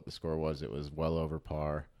remember what the score was. It was well over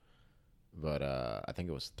par. But I think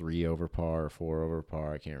it was 3 over par or 4 over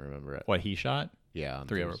par. I can't remember it. What he shot? Yeah.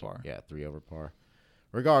 3 over par. Yeah, 3 over par.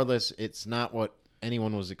 Regardless, it's not what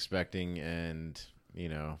anyone was expecting. And,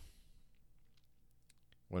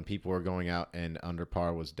 when people were going out and under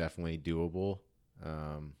par was definitely doable,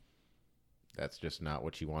 that's just not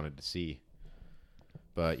what you wanted to see.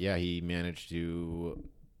 But, yeah, he managed to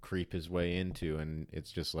creep his way into, and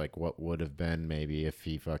it's just like what would have been maybe if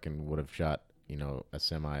he fucking would have shot a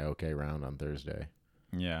semi-okay round on Thursday.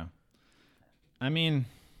 Yeah. I mean,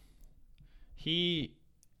 he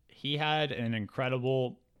had an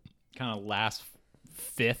incredible kind of last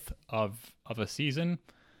fifth of a season,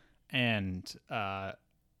 and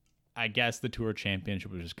I guess the Tour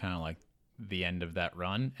Championship was just kind of like the end of that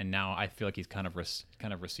run, and now I feel like he's kind of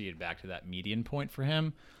receded back to that median point for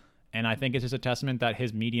him, and I think it's just a testament that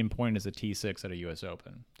his median point is a T6 at a U.S.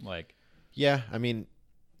 Open. Like, yeah, I mean,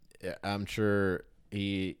 I'm sure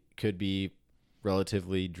he could be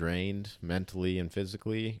relatively drained mentally and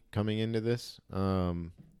physically coming into this.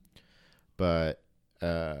 But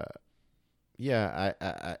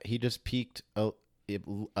he just peaked a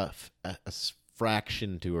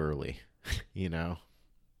fraction too early,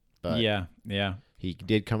 But yeah. He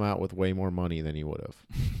did come out with way more money than he would have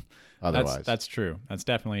otherwise. That's true. That's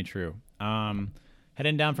definitely true.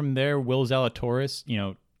 Heading down from there, Will Zalatoris,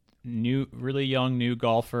 really young new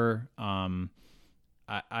golfer.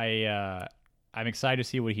 I'm excited to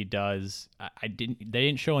see what he does. They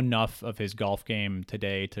didn't show enough of his golf game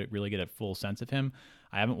today to really get a full sense of him.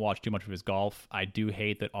 I haven't watched too much of his golf. I do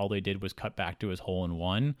hate that all they did was cut back to his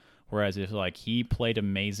hole-in-one, whereas if like he played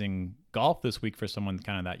amazing golf this week for someone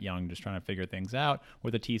kind of that young, just trying to figure things out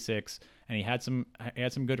with a T6, and he had some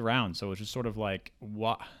good rounds. So it was just sort of like,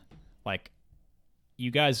 what, like,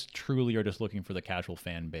 you guys truly are just looking for the casual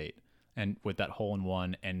fan bait, and with that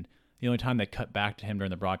hole-in-one, and the only time they cut back to him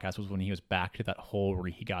during the broadcast was when he was back to that hole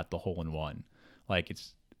where he got the hole-in-one. Like,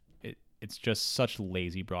 it's just such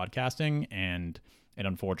lazy broadcasting, and it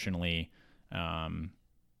unfortunately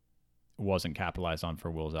wasn't capitalized on for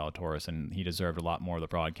Will Zalatoris, and he deserved a lot more of the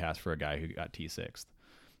broadcast for a guy who got T6th.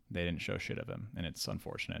 They didn't show shit of him, and it's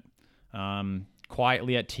unfortunate.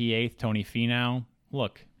 Quietly at T8th, Tony Finau.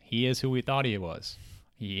 Look, he is who we thought he was.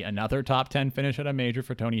 Another top 10 finish at a major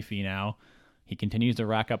for Tony Finau. He continues to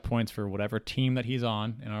rack up points for whatever team that he's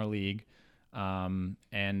on in our league. Props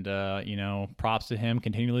to him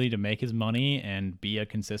continually to make his money and be a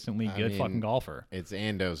consistently good fucking golfer. It's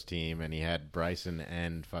Ando's team, and he had Bryson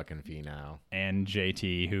and fucking Finau. And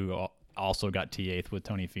JT, who also got T8th with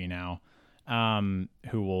Tony Finau,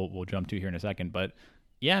 who we'll jump to here in a second. But,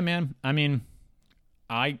 yeah, man, I mean,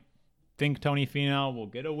 I think Tony Finau will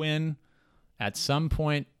get a win at some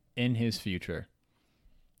point in his future.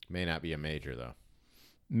 May not be a major, though.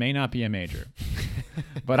 May not be a major.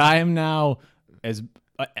 But I am now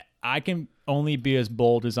I can only be as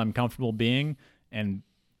bold as I'm comfortable being, and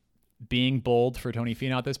being bold for Tony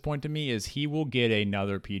Finau at this point to me is he will get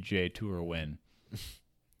another PGA Tour win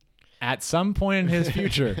at some point in his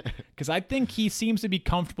future, because I think he seems to be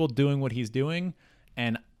comfortable doing what he's doing,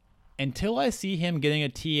 and until I see him getting a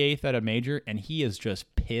T8th at a major and he is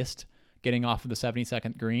just pissed getting off of the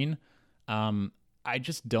 72nd green, I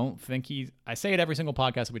just don't think I say it every single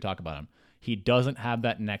podcast that we talk about him. He doesn't have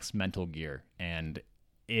that next mental gear, and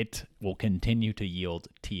it will continue to yield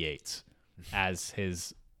T8s as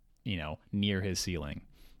his, near his ceiling.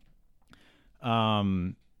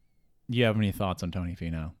 Do you have any thoughts on Tony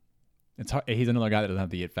Finau? It's hard. He's another guy that doesn't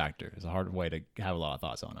have the it factor. It's a hard way to have a lot of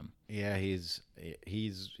thoughts on him. Yeah, he's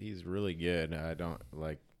really good. I don't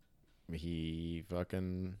like he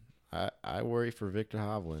fucking. I worry for Victor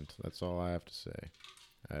Hovland. That's all I have to say.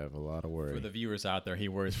 I have a lot of worry. For the viewers out there, he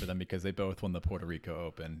worries for them because they both won the Puerto Rico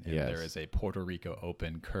Open, and Yes. there is a Puerto Rico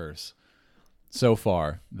Open curse so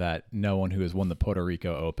far that no one who has won the Puerto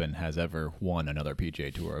Rico Open has ever won another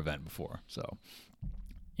PGA Tour event before. So,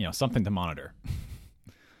 something to monitor.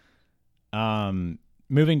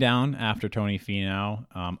 Moving down after Tony Finau,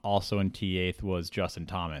 also in T8th was Justin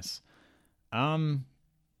Thomas.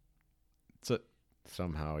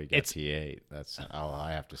 Somehow he got T8. That's all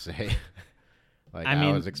I have to say. I mean,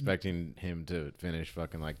 I was expecting him to finish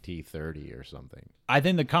fucking like T30 or something. I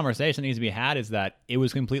think the conversation that needs to be had is that it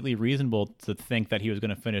was completely reasonable to think that he was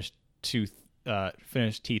going to finish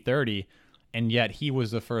T30, and yet he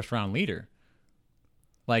was the first round leader.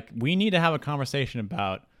 Like, we need to have a conversation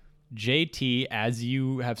about JT, as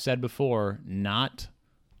you have said before, not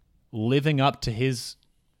living up to his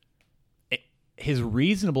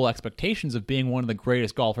reasonable expectations of being one of the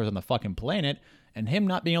greatest golfers on the fucking planet, and him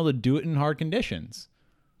not being able to do it in hard conditions.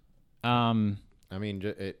 I mean,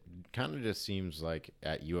 it kind of just seems like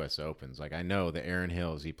at U.S. Opens. Like, I know the Aaron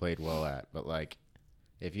Hills he played well at, but like,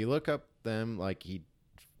 if you look up them, like, he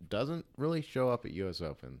doesn't really show up at U.S.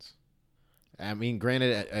 Opens. I mean,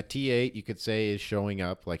 granted, a T8 you could say is showing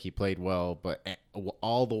up, like he played well, but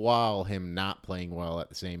all the while him not playing well at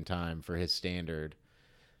the same time for his standard.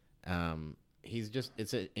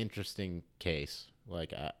 It's an interesting case.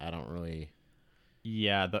 Like, I don't really.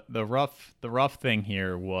 Yeah, the rough thing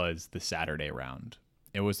here was the Saturday round.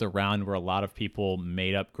 It was the round where a lot of people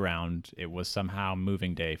made up ground. It was somehow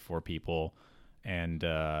moving day for people, and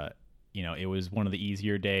it was one of the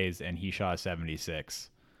easier days, and he shot a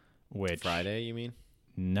 76. Which Friday, you mean?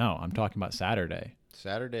 No, I'm talking about Saturday.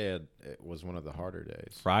 Saturday it was one of the harder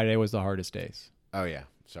days. Friday was the hardest days. Oh yeah,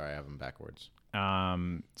 sorry, I have them backwards.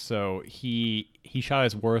 So he shot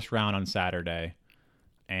his worst round on Saturday,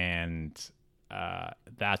 and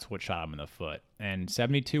that's what shot him in the foot. And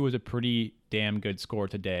 72 was a pretty damn good score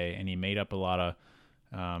today, and he made up a lot of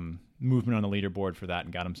movement on the leaderboard for that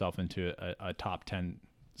and got himself into a top 10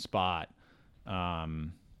 spot.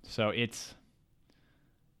 So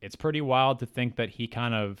it's pretty wild to think that he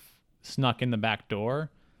kind of snuck in the back door,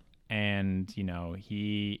 and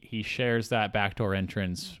he shares that backdoor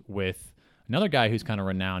entrance with another guy who's kind of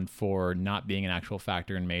renowned for not being an actual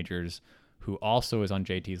factor in majors, who also is on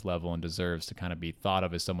JT's level and deserves to kind of be thought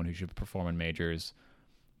of as someone who should perform in majors,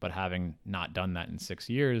 but having not done that in 6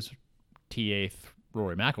 years, T8th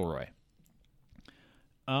Rory McIlroy.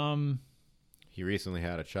 He recently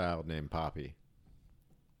had a child named Poppy.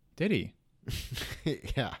 Did he?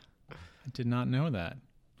 Yeah. I did not know that.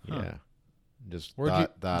 Huh. Yeah. Just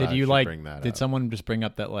thought did you like bring that did up. Someone just bring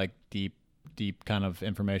up that like deep kind of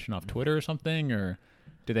information off Twitter or something, or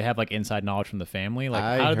did they have like inside knowledge from the family? Like,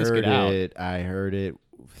 how did this get out? I heard it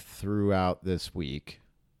throughout this week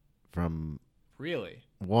from really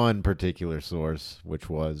one particular source, which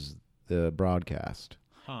was the broadcast.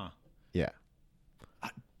 Huh. Yeah. I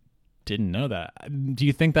didn't know that. Do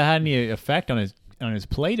you think that had any effect on his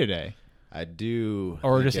play today? I do.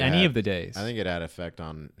 Or just any of the days? I think it had effect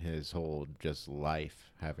on his whole just life,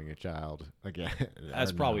 having a child. Again,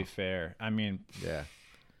 that's probably fair. I mean, yeah.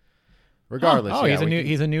 Regardless,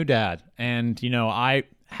 he's a new dad, and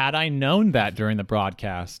had I known that during the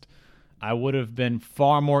broadcast, I would have been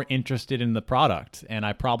far more interested in the product, and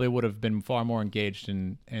I probably would have been far more engaged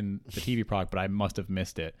in the TV product. But I must have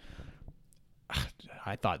missed it.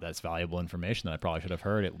 I thought that's valuable information that I probably should have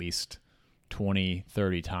heard at least 20,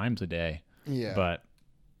 30 times a day. Yeah. But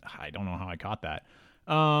I don't know how I caught that.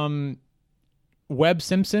 Webb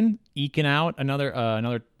Simpson eking out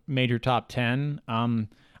another major top 10. I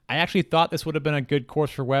actually thought this would have been a good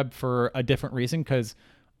course for Webb for a different reason, because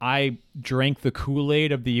I drank the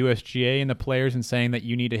Kool-Aid of the USGA and the players in saying that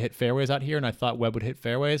you need to hit fairways out here, and I thought Webb would hit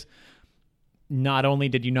fairways. Not only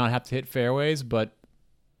did you not have to hit fairways, but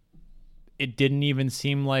it didn't even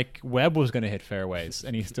seem like Webb was going to hit fairways,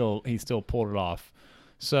 and he still pulled it off.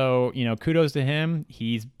 So, kudos to him.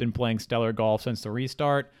 He's been playing stellar golf since the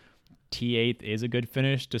restart. T8 is a good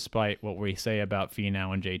finish, despite what we say about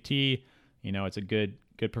Finau and JT. It's a good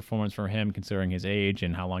performance from him considering his age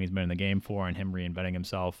and how long he's been in the game for, and him reinventing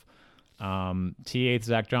himself. T8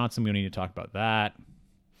 Zach Johnson, we don't need to talk about that.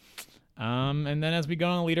 And then as we go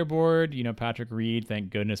on the leaderboard, Patrick Reed,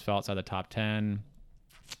 thank goodness, fell outside the top 10.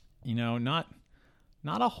 Not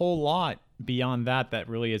a whole lot beyond that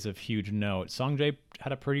really is of huge note. Sungjae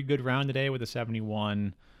had a pretty good round today with a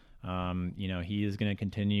 71. He is going to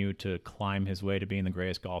continue to climb his way to being the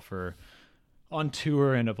greatest golfer on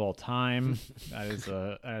tour and of all time. That is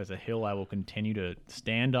a hill I will continue to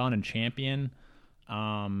stand on and champion.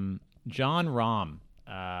 Jon Rahm.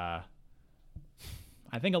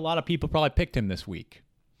 I think a lot of people probably picked him this week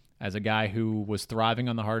as a guy who was thriving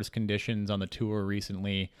on the hardest conditions on the tour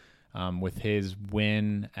recently, with his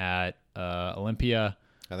win at Olympia.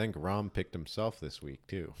 I think Rahm picked himself this week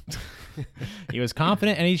too. He was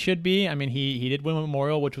confident, and he should be. I mean, he did win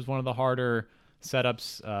Memorial, which was one of the harder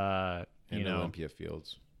setups. In Olympia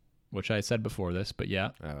Fields, which I said before this, but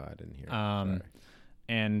yeah. Oh, I didn't hear. Sorry.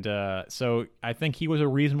 And so I think he was a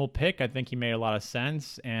reasonable pick. I think he made a lot of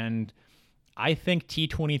sense, and I think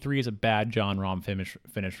T23 is a bad Jon Rahm finish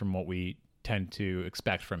from what we tend to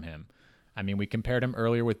expect from him. I mean, we compared him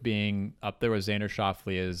earlier with being up there with Xander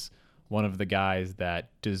Schauffele as one of the guys that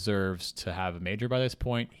deserves to have a major by this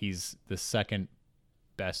point. He's the second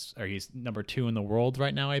best, or he's number 2 in the world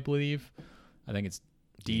right now, I believe. I think it's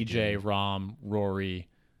DJ, Rahm, Rory,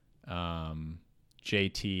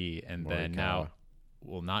 JT, and then now,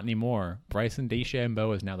 well, not anymore. Bryson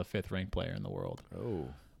DeChambeau is now the 5th ranked player in the world. Oh,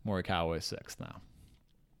 Morikawa is 6th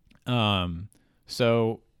now.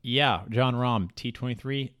 So yeah, Jon Rahm,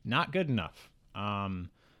 T23, not good enough.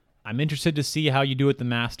 I'm interested to see how you do at the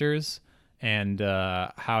Masters and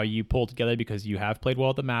how you pull together, because you have played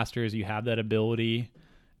well at the Masters. You have that ability,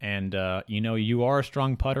 and you are a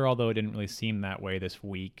strong putter, although it didn't really seem that way this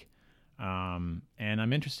week. And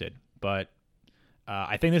I'm interested, but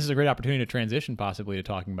I think this is a great opportunity to transition possibly to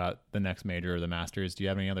talking about the next major or the Masters. Do you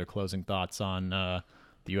have any other closing thoughts on the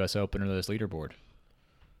U.S. Open or this leaderboard?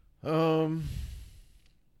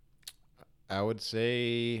 I would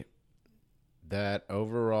say that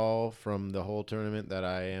overall from the whole tournament that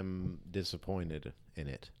I am disappointed in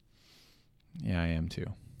it. Yeah, I am too.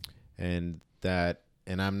 And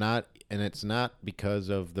I'm not, and it's not because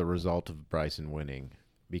of the result of Bryson winning,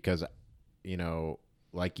 because,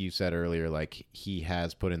 like you said earlier, like he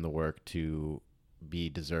has put in the work to be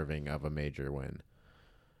deserving of a major win.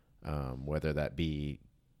 Whether that be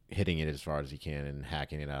hitting it as far as he can and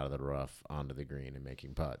hacking it out of the rough onto the green and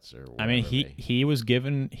making putts, or I mean, he was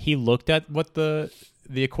given, he looked at what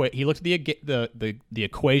he looked at the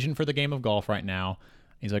equation for the game of golf right now.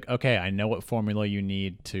 He's like, okay, I know what formula you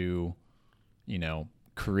need to,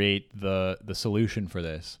 create the solution for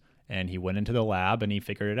this. And he went into the lab and he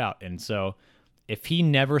figured it out. And so if he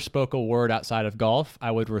never spoke a word outside of golf,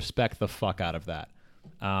 I would respect the fuck out of that.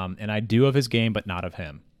 And I do of his game, but not of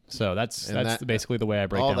him. So that's basically the way I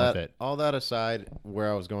break down with it. All that aside,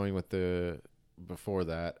 where I was going with before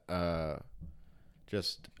that, I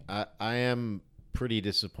am pretty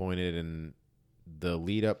disappointed in the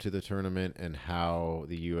lead up to the tournament and how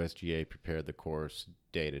the USGA prepared the course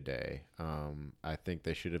day to day. I think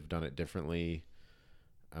they should have done it differently.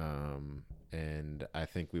 And I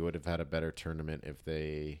think we would have had a better tournament if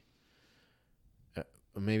they,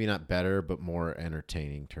 maybe not better, but more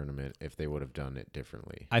entertaining tournament if they would have done it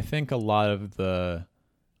differently. I think a lot of the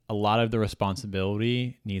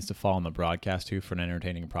responsibility needs to fall on the broadcast too for an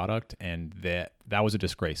entertaining product, and that was a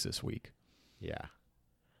disgrace this week. Yeah.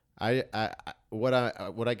 What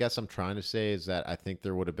I guess I'm trying to say is that I think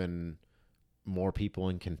there would have been more people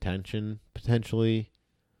in contention potentially,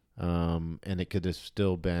 and it could have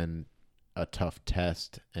still been a tough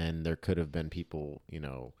test, and there could have been people,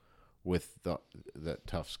 with the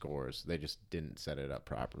tough scores. They just didn't set it up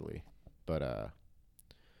properly. But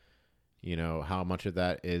how much of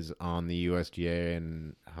that is on the USGA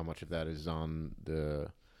and how much of that is on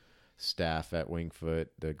the staff at Wingfoot,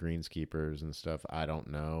 the greenskeepers and stuff, I don't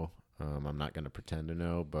know. I'm not going to pretend to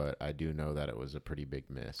know, but I do know that it was a pretty big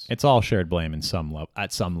miss. It's all shared blame at some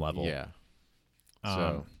level. Yeah.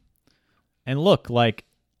 And look, like,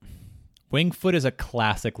 Wingfoot is a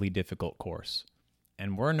classically difficult course,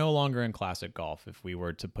 and we're no longer in classic golf if we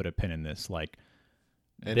were to put a pin in this.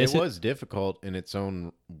 And it was difficult in its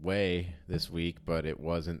own way this week, but it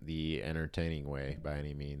wasn't the entertaining way by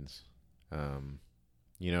any means.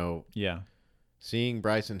 Yeah. Seeing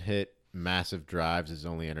Bryson hit massive drives is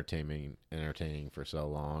only entertaining for so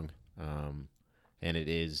long, and it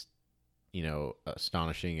is,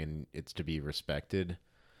 astonishing, and it's to be respected.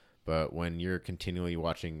 But when you're continually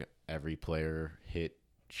watching every player hit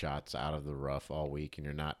shots out of the rough all week, and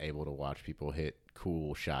you're not able to watch people hit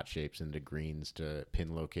cool shot shapes into greens to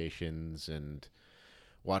pin locations, and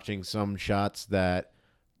watching some shots that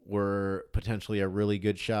were potentially a really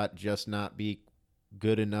good shot just not be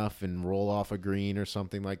good enough and roll off a green or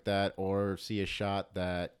something like that, or see a shot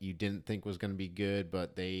that you didn't think was going to be good,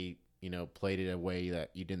 but they, played it a way that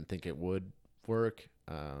you didn't think it would work.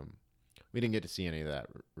 We didn't get to see any of that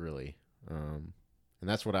really. And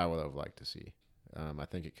that's what I would have liked to see. I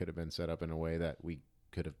think it could have been set up in a way that we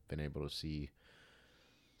could have been able to see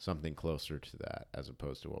something closer to that as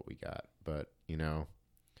opposed to what we got. But,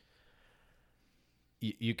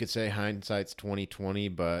 you could say hindsight's 2020,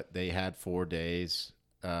 but they had 4 days.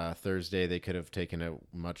 Thursday, they could have taken a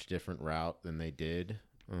much different route than they did,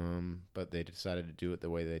 but they decided to do it the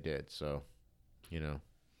way they did. So, it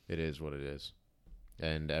is what it is.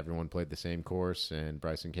 And everyone played the same course, and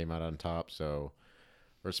Bryson came out on top. So,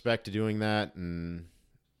 respect to doing that. And,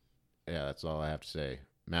 yeah, that's all I have to say.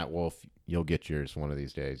 Matt Wolff, you'll get yours one of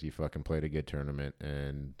these days. You fucking played a good tournament,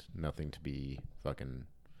 and nothing to be fucking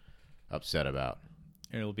upset about.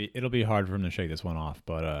 It'll be hard for him to shake this one off,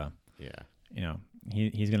 but yeah,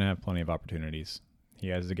 he's gonna have plenty of opportunities. He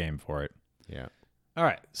has the game for it. Yeah. All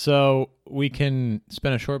right, so we can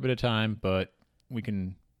spend a short bit of time, but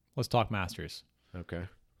let's talk Masters. Okay.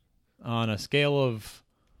 On a scale of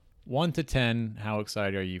 1 to 10, how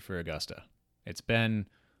excited are you for Augusta? It's been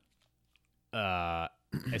a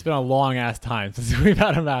long ass time since we've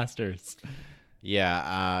had a Masters.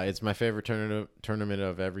 Yeah, it's my favorite tournament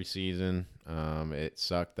of every season. It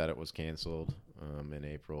sucked that it was canceled in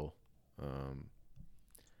April.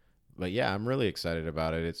 But yeah, I'm really excited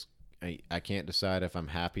about it. I can't decide if I'm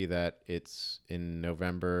happy that it's in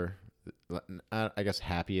November. I guess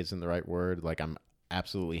happy isn't the right word. Like, I'm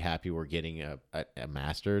absolutely happy we're getting a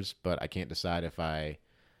Masters, but I can't decide if I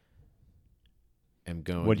am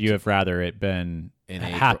going. Would you have rather it been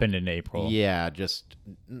happened in April? Yeah,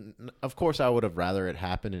 of course I would have rather it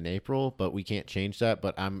happened in April, but we can't change that.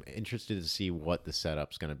 But I'm interested to see what the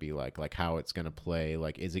setup's going to be like how it's going to play.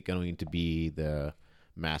 Like, is it going to be the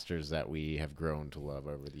Masters that we have grown to love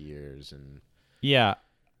over the years? And yeah,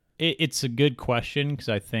 it's a good question, because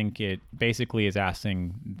I think it basically is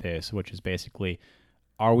asking this, which is basically,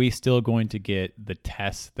 are we still going to get the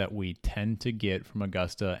tests that we tend to get from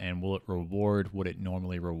Augusta, and will it reward what it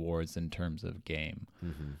normally rewards in terms of game?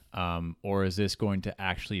 Mm-hmm. Or is this going to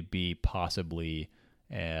actually be possibly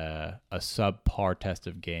a subpar test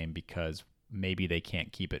of game because maybe they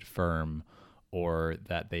can't keep it firm, or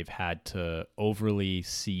that they've had to overly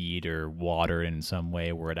seed or water in some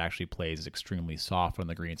way where it actually plays extremely soft on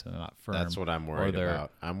the greens and not firm? That's what I'm worried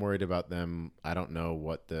about. I'm worried about them. I don't know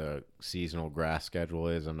what the seasonal grass schedule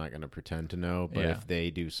is. I'm not going to pretend to know. But if they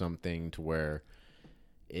do something to where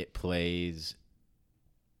it plays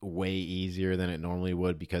way easier than it normally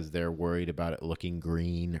would because they're worried about it looking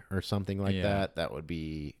green or something like that, that would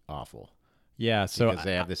be awful. Yeah, so because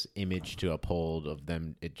they have this image to uphold of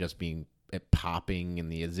them, it just being popping and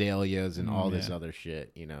the azaleas and all this other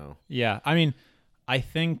shit, Yeah, I mean,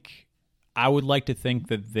 I would like to think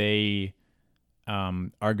that they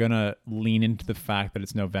are going to lean into the fact that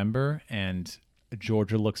it's November and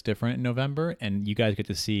Georgia looks different in November, and you guys get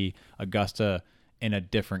to see Augusta in a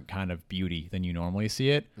different kind of beauty than you normally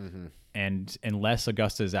see it. Mm-hmm. And unless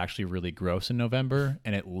Augusta is actually really gross in November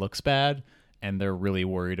and it looks bad, and they're really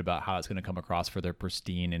worried about how it's going to come across for their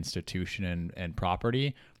pristine institution and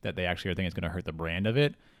property, that they actually are thinking it's going to hurt the brand of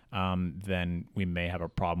it, then we may have a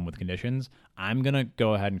problem with conditions. I'm going to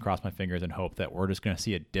go ahead and cross my fingers and hope that we're just going to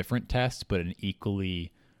see a different test, but an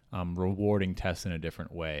equally rewarding test in a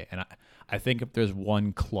different way. And I think if there's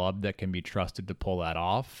one club that can be trusted to pull that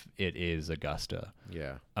off, it is Augusta.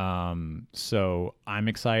 Yeah. So I'm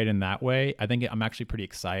excited in that way. I think I'm actually pretty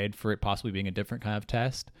excited for it possibly being a different kind of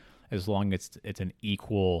test, as long as it's an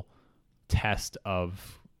equal test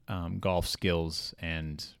of golf skills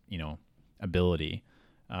and ability.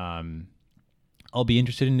 I'll be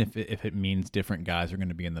interested in if it means different guys are going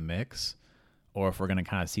to be in the mix, or if we're going to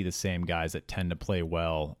kind of see the same guys that tend to play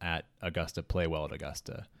well at Augusta play well at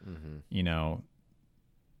Augusta. Mm-hmm.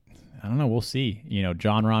 I don't know. We'll see.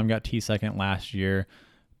 John Rahm got T2 last year.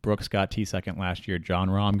 Brooks got T2 last year. John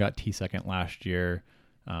Rahm got T2 last year.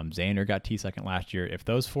 Xander got T2 last year. If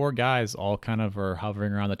those four guys all kind of are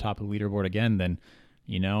hovering around the top of the leaderboard again, then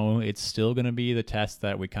it's still going to be the test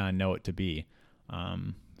that we kind of know it to be.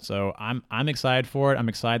 So I'm excited for it. I'm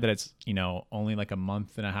excited that it's only like a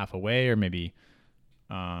month and a half away, or maybe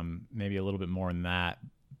maybe a little bit more than that.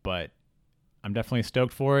 But I'm definitely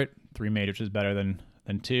stoked for it. 3 majors is better than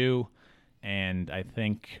 2, and I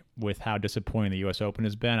think with how disappointing the U.S. Open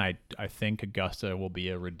has been, I think Augusta will be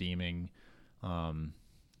a redeeming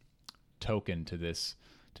token to this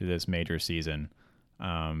major season.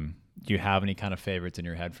 Do you have any kind of favorites in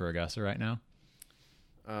your head for Augusta right now?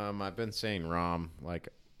 I've been saying Rahm like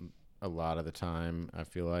a lot of the time, I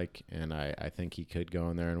feel like, and I think he could go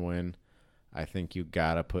in there and win. I think you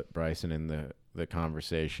got to put Bryson in the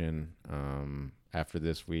conversation. After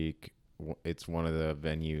this week, it's one of the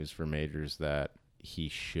venues for majors that he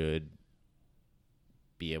should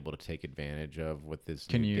be able to take advantage of with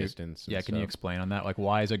this new distance. Yeah, can you explain on that? Like,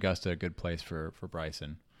 why is Augusta a good place for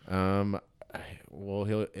Bryson?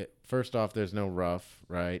 Well, first off, there's no rough,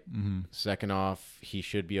 right? Mm-hmm. Second off, he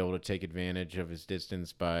should be able to take advantage of his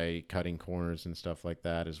distance by cutting corners and stuff like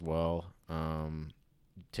that as well.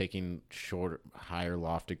 Taking shorter, higher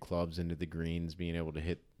lofted clubs into the greens, being able to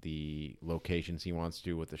hit the locations he wants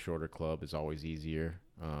to with a shorter club is always easier.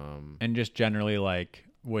 And just generally, like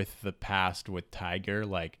with the past with Tiger,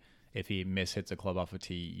 like if he mishits a club off a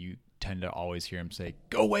tee, you tend to always hear him say,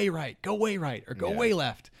 "Go way right," or "Go way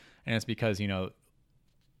left," and it's because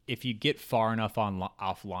if you get far enough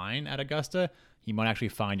offline at Augusta, you might actually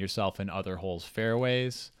find yourself in other holes'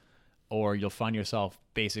 fairways, or you'll find yourself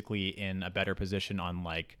basically in a better position on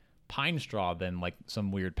like pine straw than like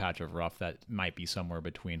some weird patch of rough that might be somewhere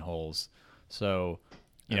between holes. So,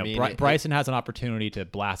 Bryson has an opportunity to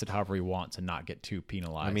blast it however he wants and not get too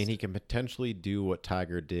penalized. I mean, he can potentially do what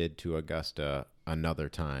Tiger did to Augusta another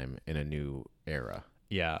time in a new era.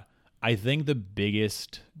 Yeah. I think the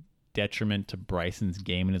biggest detriment to Bryson's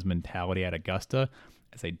game and his mentality at Augusta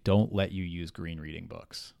is they don't let you use green reading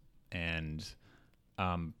books. And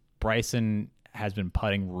Bryson has been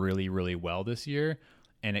putting really, really well this year,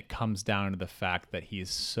 and it comes down to the fact that he's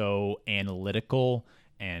so analytical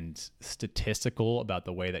and statistical about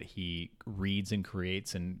the way that he reads and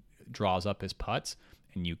creates and draws up his putts,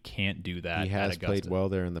 and you can't do that. He has played well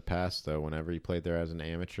there in the past, though, whenever he played there as an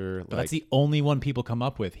amateur. But that's the only one people come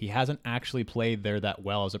up with. He hasn't actually played there that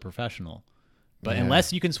well as a professional. But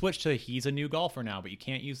unless you can switch to he's a new golfer now, but you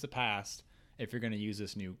can't use the past if you're going to use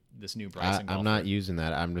this new Bryson golfer. I'm not using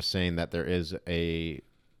that. I'm just saying that there is a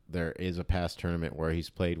past tournament where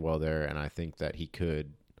he's played well there, and I think that he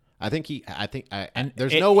could.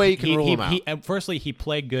 There's no way you can rule him out. Firstly, he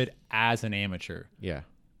played good as an amateur. Yeah.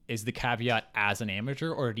 Is the caveat as an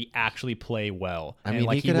amateur, or did he actually play well? I mean,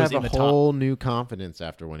 he could have a whole new confidence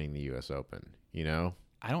after winning the U.S. Open,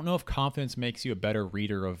 I don't know if confidence makes you a better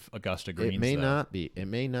reader of Augusta greens. It may not be. It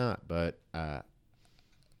may not, but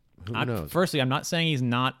who knows? Firstly, I'm not saying he's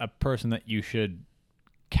not a person that you should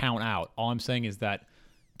count out. All I'm saying is that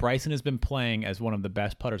Bryson has been playing as one of the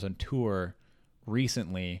best putters on tour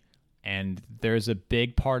recently, and there's a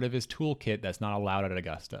big part of his toolkit that's not allowed at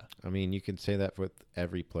Augusta. I mean, you can say that with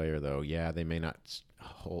every player, though. Yeah, they may not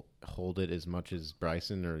hold it as much as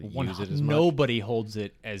Bryson or use it as much. Nobody holds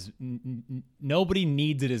it as nobody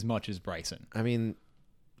needs it as much as Bryson. I mean,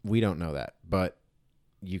 we don't know that, but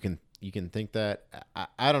you can think that.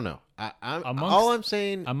 I don't know. All I'm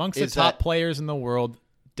saying amongst the top players in the world,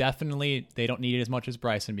 definitely they don't need it as much as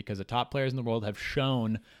Bryson, because the top players in the world have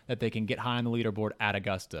shown that they can get high on the leaderboard at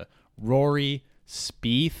Augusta. Rory,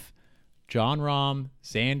 Spieth, Jon Rahm,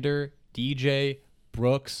 Xander, DJ,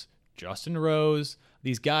 Brooks, Justin Rose,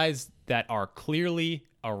 these guys that are clearly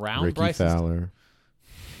around Ricky Bryson's Fowler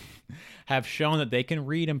have shown that they can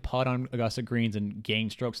read and putt on Augusta greens and gain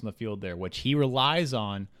strokes in the field there, which he relies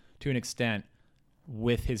on to an extent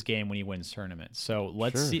with his game when he wins tournaments. So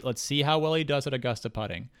let's see how well he does at Augusta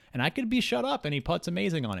putting. And I could be shut up and he putts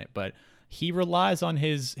amazing on it, but he relies on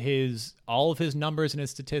his all of his numbers and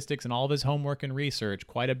his statistics and all of his homework and research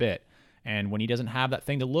quite a bit. And when he doesn't have that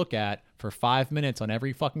thing to look at for 5 minutes on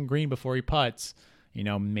every fucking green before he putts,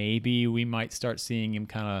 maybe we might start seeing him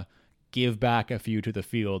kind of give back a few to the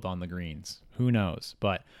field on the greens. Who knows?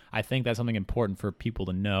 But I think that's something important for people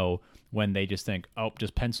to know when they just think, oh,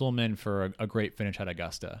 just pencil him in for a great finish at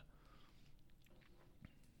Augusta.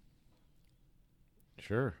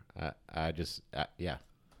 Sure.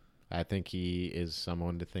 I think he is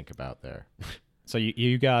someone to think about there. So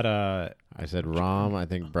you got I said Rahm. I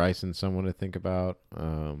think Bryson's someone to think about.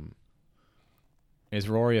 Is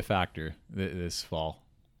Rory a factor this fall?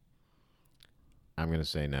 I'm going to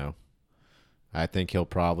say no. I think he'll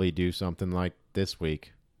probably do something like this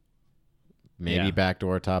week. Maybe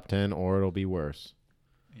backdoor top 10, or it'll be worse.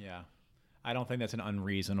 Yeah. I don't think that's an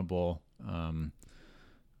unreasonable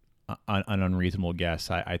an unreasonable guess.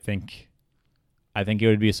 I think it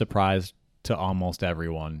would be a surprise to almost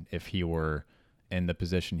everyone if he were in the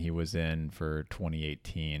position he was in for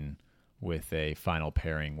 2018 with a final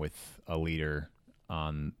pairing with a leader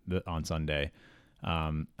on Sunday.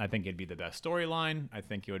 I think it'd be the best storyline. I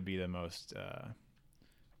think it would be the most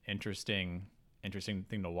interesting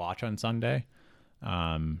thing to watch on Sunday.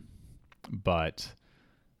 But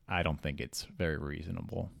I don't think it's very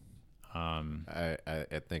reasonable. I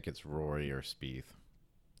think it's Rory or Spieth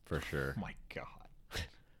for sure. Oh my God.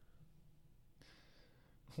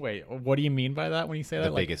 Wait, what do you mean by that when you say The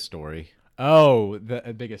that? biggest story. Oh,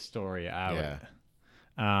 the biggest story. Yeah.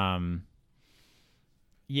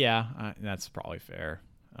 Yeah, that's probably fair.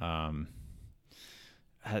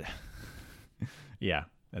 Yeah,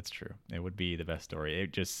 that's true. It would be the best story.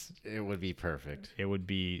 It would be perfect. It would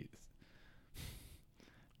be.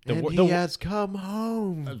 He has come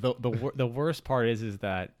home. The worst part is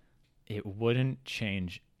that it wouldn't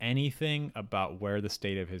change anything about where the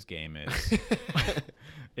state of his game is.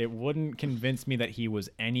 It wouldn't convince me that he was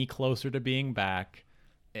any closer to being back.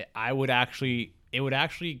 It would actually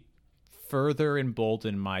further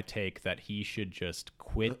embolden my take that he should just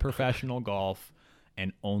quit professional golf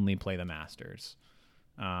and only play the Masters,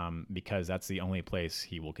 because that's the only place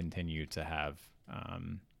he will continue to have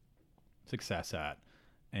success at.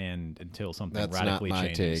 And until something radically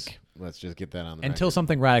changes. That's not my take. Let's just get that on the Until record.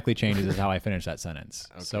 something radically changes is how I finish that sentence.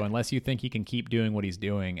 Okay. So unless you think he can keep doing what he's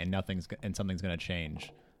doing and something's going to change,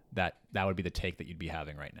 that would be the take that you'd be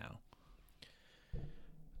having right now.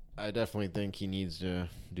 I definitely think he needs to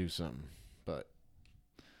do something, but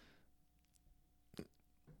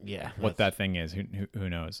yeah, What that thing is, who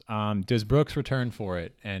knows? Does Brooks return for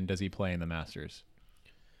it, and does he play in the Masters?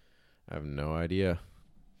 I have no idea.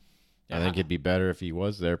 I Yeah. think it'd be better if he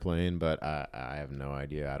was there playing, but I have no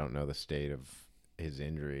idea. I don't know the state of his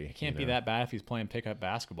injury. It can't be that bad if he's playing pickup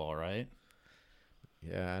basketball, right?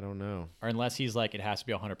 Yeah, I don't know. Or unless he's like, it has to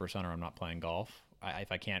be 100% or I'm not playing golf.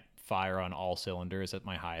 If I can't fire on all cylinders at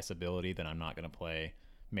my highest ability, then I'm not going to play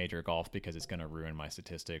major golf because it's going to ruin my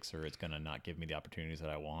statistics or it's going to not give me the opportunities that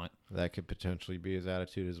I want. That could potentially be his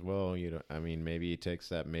attitude as well. I mean, maybe he takes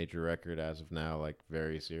that major record as of now like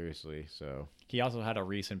very seriously. So He also had a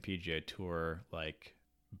recent PGA Tour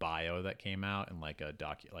bio that came out and it's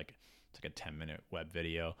like a 10-minute web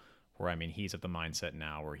video where, I mean, he's at the mindset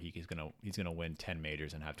now where he's gonna win 10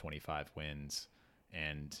 majors and have 25 wins,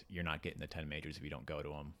 and you're not getting the 10 majors if you don't go to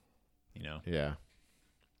them, you know? yeah,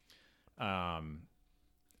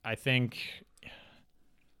 I think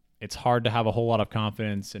it's hard to have a whole lot of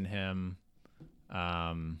confidence in him.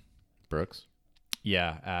 Brooks.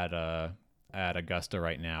 Yeah, at Augusta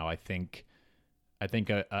right now. I think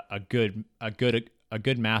a good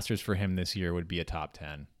Masters for him this year would be a top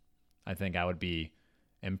 10. I think I would be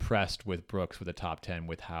impressed with Brooks with a top 10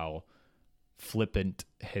 with how flippant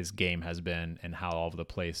his game has been and how all over the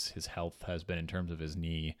place his health has been in terms of his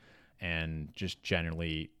knee, and just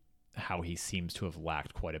generally how he seems to have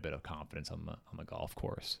lacked quite a bit of confidence on the golf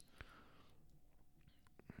course.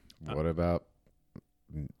 What about?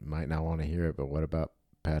 Might not want to hear it, but what about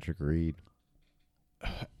Patrick Reed?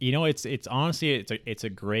 You know, it's honestly it's a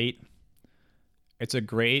great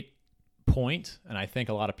point, and I think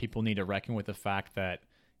a lot of people need to reckon with the fact that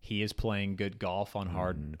he is playing good golf on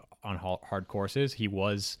hard courses. He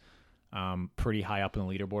was pretty high up in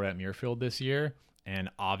the leaderboard at Muirfield this year, and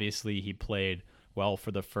obviously he played well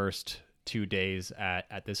for the first 2 days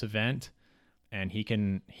at this event, and he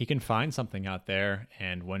can find something out there,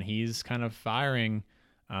 and when he's kind of firing,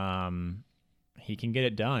 he can get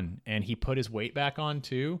it done. And he put his weight back on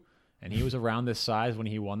too, and he was around this size when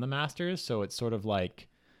he won the Masters, so it's sort of like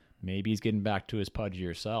maybe he's getting back to his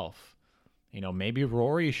pudgier self. You know, maybe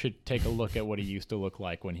Rory should take a look at what he used to look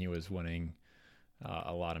like when he was winning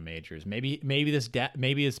a lot of majors. Maybe this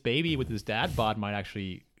baby with his dad bod might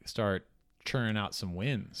actually start churning out some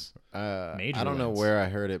wins. I don't know where I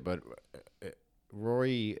heard it, but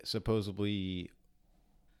Rory supposedly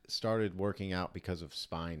started working out because of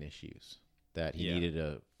spine issues, that he needed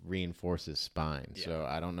to reinforce his spine. Yeah. So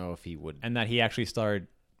I don't know if he would. And that he actually started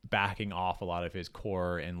backing off a lot of his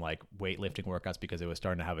core and like weightlifting workouts because it was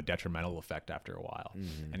starting to have a detrimental effect after a while.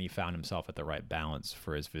 Mm-hmm. And he found himself at the right balance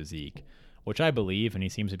for his physique, which I believe, and he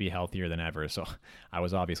seems to be healthier than ever. So I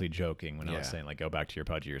was obviously joking when I was saying, like, go back to your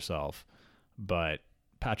pudgy yourself. But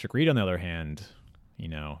Patrick Reed, on the other hand, you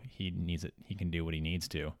know, he can do what he needs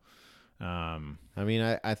to. I mean,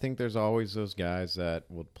 I think there's always those guys that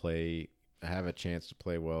will have a chance to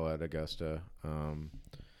play well at Augusta.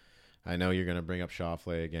 I know you're going to bring up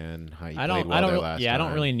Schauffele again. How he played well there last time. I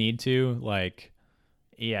don't really need to. Like,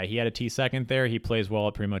 Yeah, he had a T second there. He plays well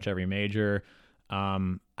at pretty much every major.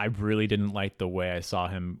 I really didn't like the way I saw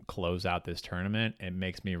him close out this tournament. It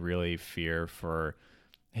makes me really fear for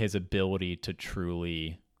his ability to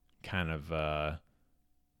truly kind of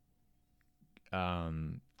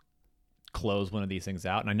close one of these things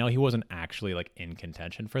out. And I know he wasn't actually like in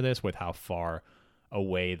contention for this with how far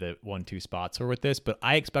away the 1-2 spots were with this, but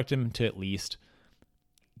I expect him to at least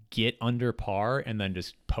get under par and then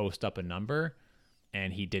just post up a number.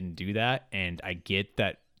 And he didn't do that. And I get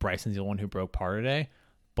that Bryson's the one who broke par today,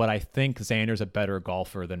 but I think Xander's a better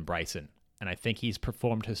golfer than Bryson. And I think he's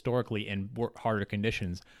performed historically in harder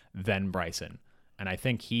conditions than Bryson. And I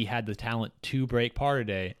think he had the talent to break par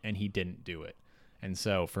today, and he didn't do it. And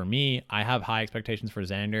so for me, I have high expectations for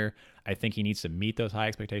Xander. I think he needs to meet those high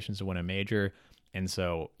expectations to win a major. And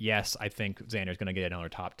so, yes, I think Xander's going to get another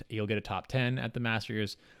he'll get a top 10 at the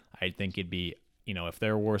Masters. I think it'd be, if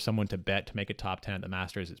there were someone to bet to make a top 10 at the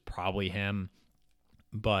Masters, it's probably him.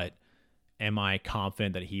 But am I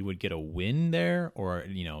confident that he would get a win there? Or,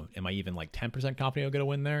 am I even like 10% confident he'll get a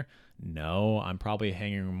win there? No, I'm probably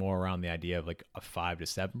hanging more around the idea of like a 5 to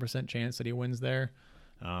 7% chance that he wins there.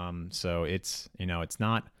 So it's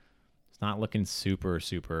not looking super,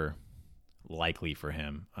 super likely for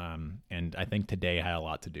him. And I think today had a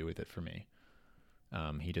lot to do with it for me.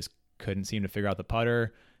 He just couldn't seem to figure out the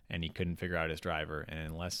putter, and he couldn't figure out his driver.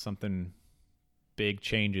 And unless something big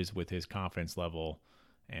changes with his confidence level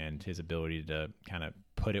and his ability to kind of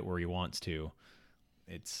put it where he wants to,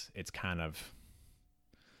 it's kind of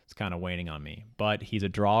waning on me. But he's a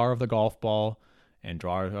drawer of the golf ball, and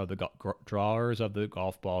drawers of the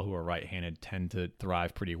golf ball who are right-handed tend to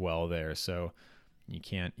thrive pretty well there. So you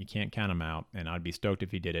can't count him out. And I'd be stoked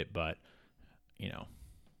if he did it, but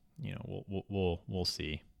we'll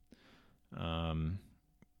see.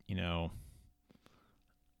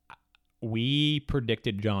 We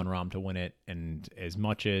predicted Jon Rahm to win it, and as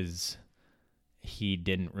much as he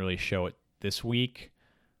didn't really show it this week,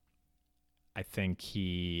 I think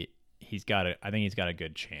he's got a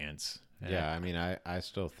good chance. Yeah, I mean, I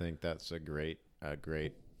still think that's a great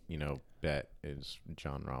bet is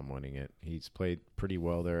Jon Rahm winning it. He's played pretty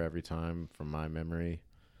well there every time from my memory.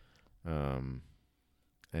 And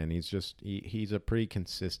he's a pretty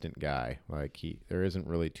consistent guy. Like there isn't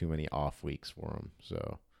really too many off weeks for him.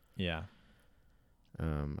 So yeah.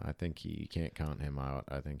 I think you can't count him out.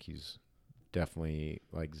 I think he's definitely,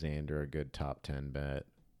 like Xander, a good top 10 bet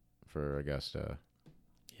for Augusta.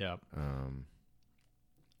 Yep.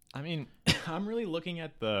 I mean, I'm really looking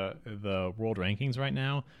at the world rankings right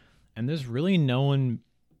now, and there's really no one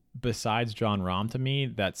besides Jon Rahm to me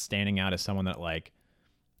that's standing out as someone that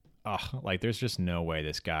there's just no way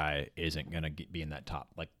this guy isn't gonna be in that top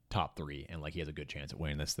 3, and he has a good chance at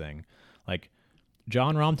winning this thing. Like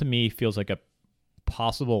Jon Rahm to me feels like a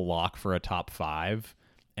possible lock for a top 5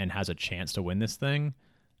 and has a chance to win this thing.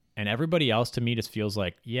 And everybody else to me just feels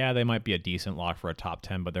like, yeah, they might be a decent lock for a top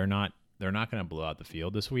 10, but they're not going to blow out the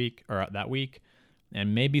field this week or that week.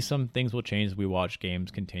 And maybe some things will change as we watch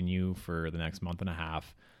games continue for the next month and a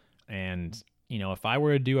half. And, if I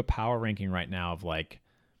were to do a power ranking right now of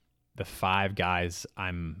the 5 guys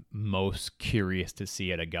I'm most curious to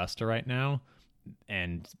see at Augusta right now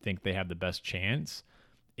and think they have the best chance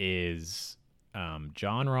is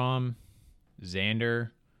Jon Rahm,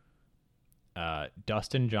 Xander,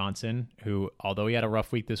 Dustin Johnson, who, although he had a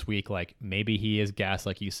rough week this week, maybe he is gassed,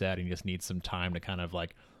 like you said, and he just needs some time to kind of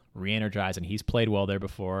re-energize, and he's played well there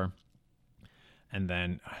before. And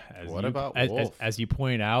then as you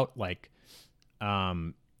point out, as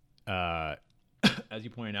you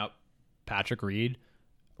pointed out, Patrick Reed,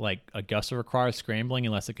 Augusta requires scrambling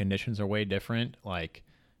unless the conditions are way different.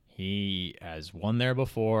 He has won there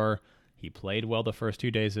before. He played well the first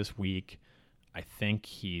 2 days this week. I think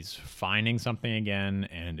he's finding something again,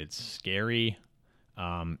 and it's scary.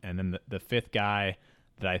 And then the 5th guy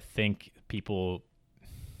that I think people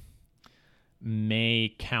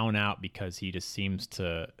may count out because he just seems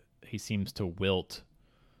to wilt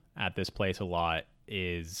at this place a lot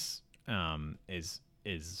is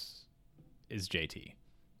JT.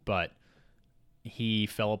 But he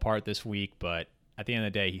fell apart this week, but at the end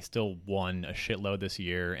of the day, he still won a shitload this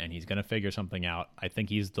year, and he's going to figure something out. I think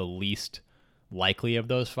he's the least likely of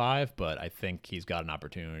those 5, but I think he's got an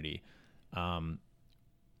opportunity.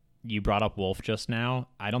 You brought up Wolf just now.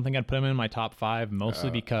 I don't think I'd put him in my top 5,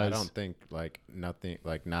 mostly because I don't think nothing,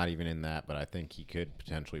 not even in that, but I think he could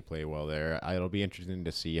potentially play well there. It'll be interesting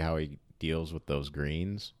to see how he deals with those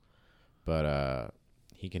greens, but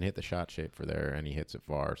he can hit the shot shape for there, and he hits it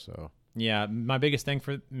far. So yeah, my biggest thing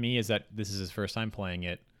for me is that this is his first time playing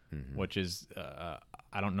it, which is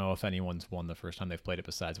I don't know if anyone's won the first time they've played it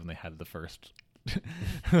besides when they had the first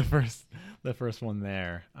the first one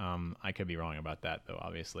there. I could be wrong about that though,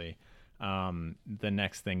 obviously. The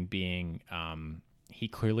next thing being he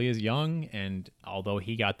clearly is young, and although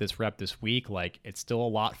he got this rep this week, like it's still a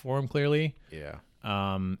lot for him clearly. Yeah.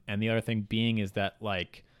 And the other thing being is that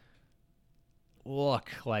like look,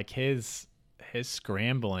 like his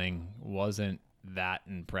scrambling wasn't that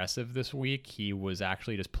impressive this week. He was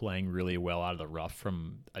actually just playing really well out of the rough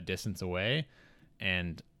from a distance away,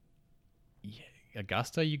 and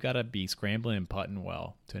Augusta, you got to be scrambling and putting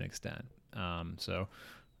well to an extent. So,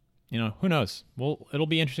 who knows? Well, it'll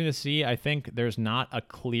be interesting to see. I think there's not a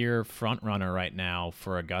clear front runner right now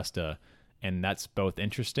for Augusta, and that's both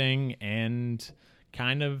interesting and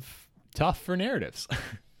kind of tough for narratives.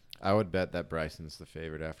 I would bet that Bryson's the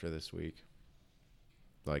favorite after this week.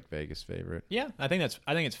 Like Vegas favorite. Yeah, I think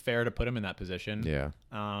it's fair to put him in that position. Yeah.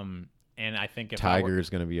 And I think if Tiger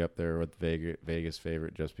is going to be up there with Vegas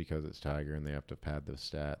favorite just because it's Tiger and they have to pad the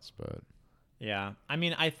stats. But yeah, I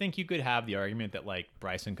mean, I think you could have the argument that like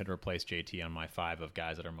Bryson could replace JT on my 5 of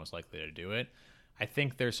guys that are most likely to do it. I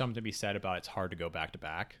think there's something to be said about it's hard to go back to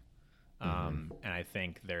back, and I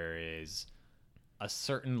think there is a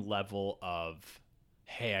certain level of,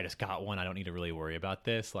 hey, I just got one. I don't need to really worry about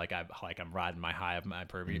this. I'm riding my high of my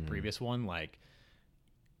previous one. Like,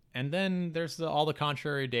 and then there's all the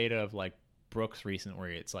contrary data of like Brooks recent, where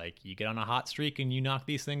it's like you get on a hot streak and you knock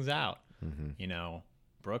these things out.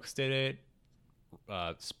 Brooks did it.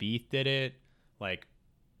 Spieth did it. Like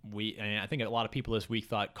and I think a lot of people this week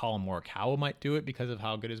thought Colin Morikawa might do it because of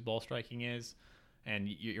how good his ball striking is, and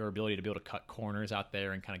your ability to be able to cut corners out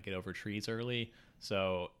there and kind of get over trees early.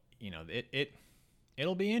 So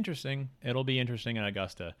it'll be interesting. It'll be interesting at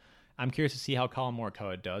Augusta. I'm curious to see how Colin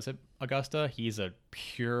Morikawa does at Augusta. He's a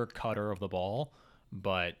pure cutter of the ball,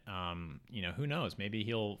 but who knows? Maybe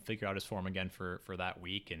he'll figure out his form again for that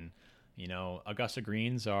week. And Augusta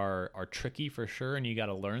greens are tricky for sure, and you got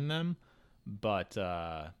to learn them. But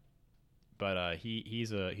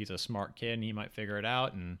he's a smart kid, and he might figure it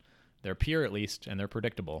out. And they're pure at least, and they're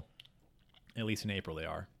predictable. At least in April they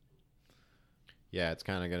are. Yeah, it's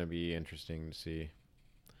kind of going to be interesting to see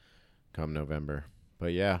come November.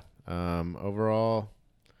 But yeah, overall,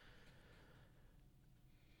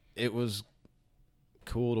 it was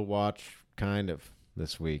cool to watch kind of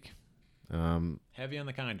this week. Heavy on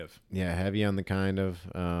the kind of. Yeah, heavy on the kind of.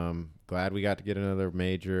 Glad we got to get another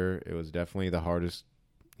major. It was definitely the hardest,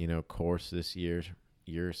 course this year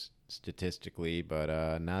statistically,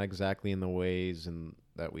 but not exactly in the ways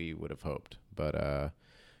that we would have hoped. But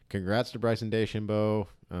congrats to Bryson DeChambeau.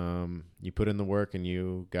 You put in the work and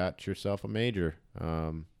you got yourself a major.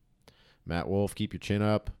 Matt Wolff, keep your chin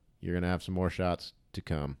up. You're going to have some more shots to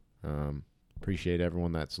come. Appreciate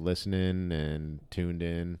everyone that's listening and tuned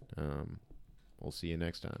in. We'll see you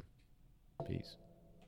next time. Peace.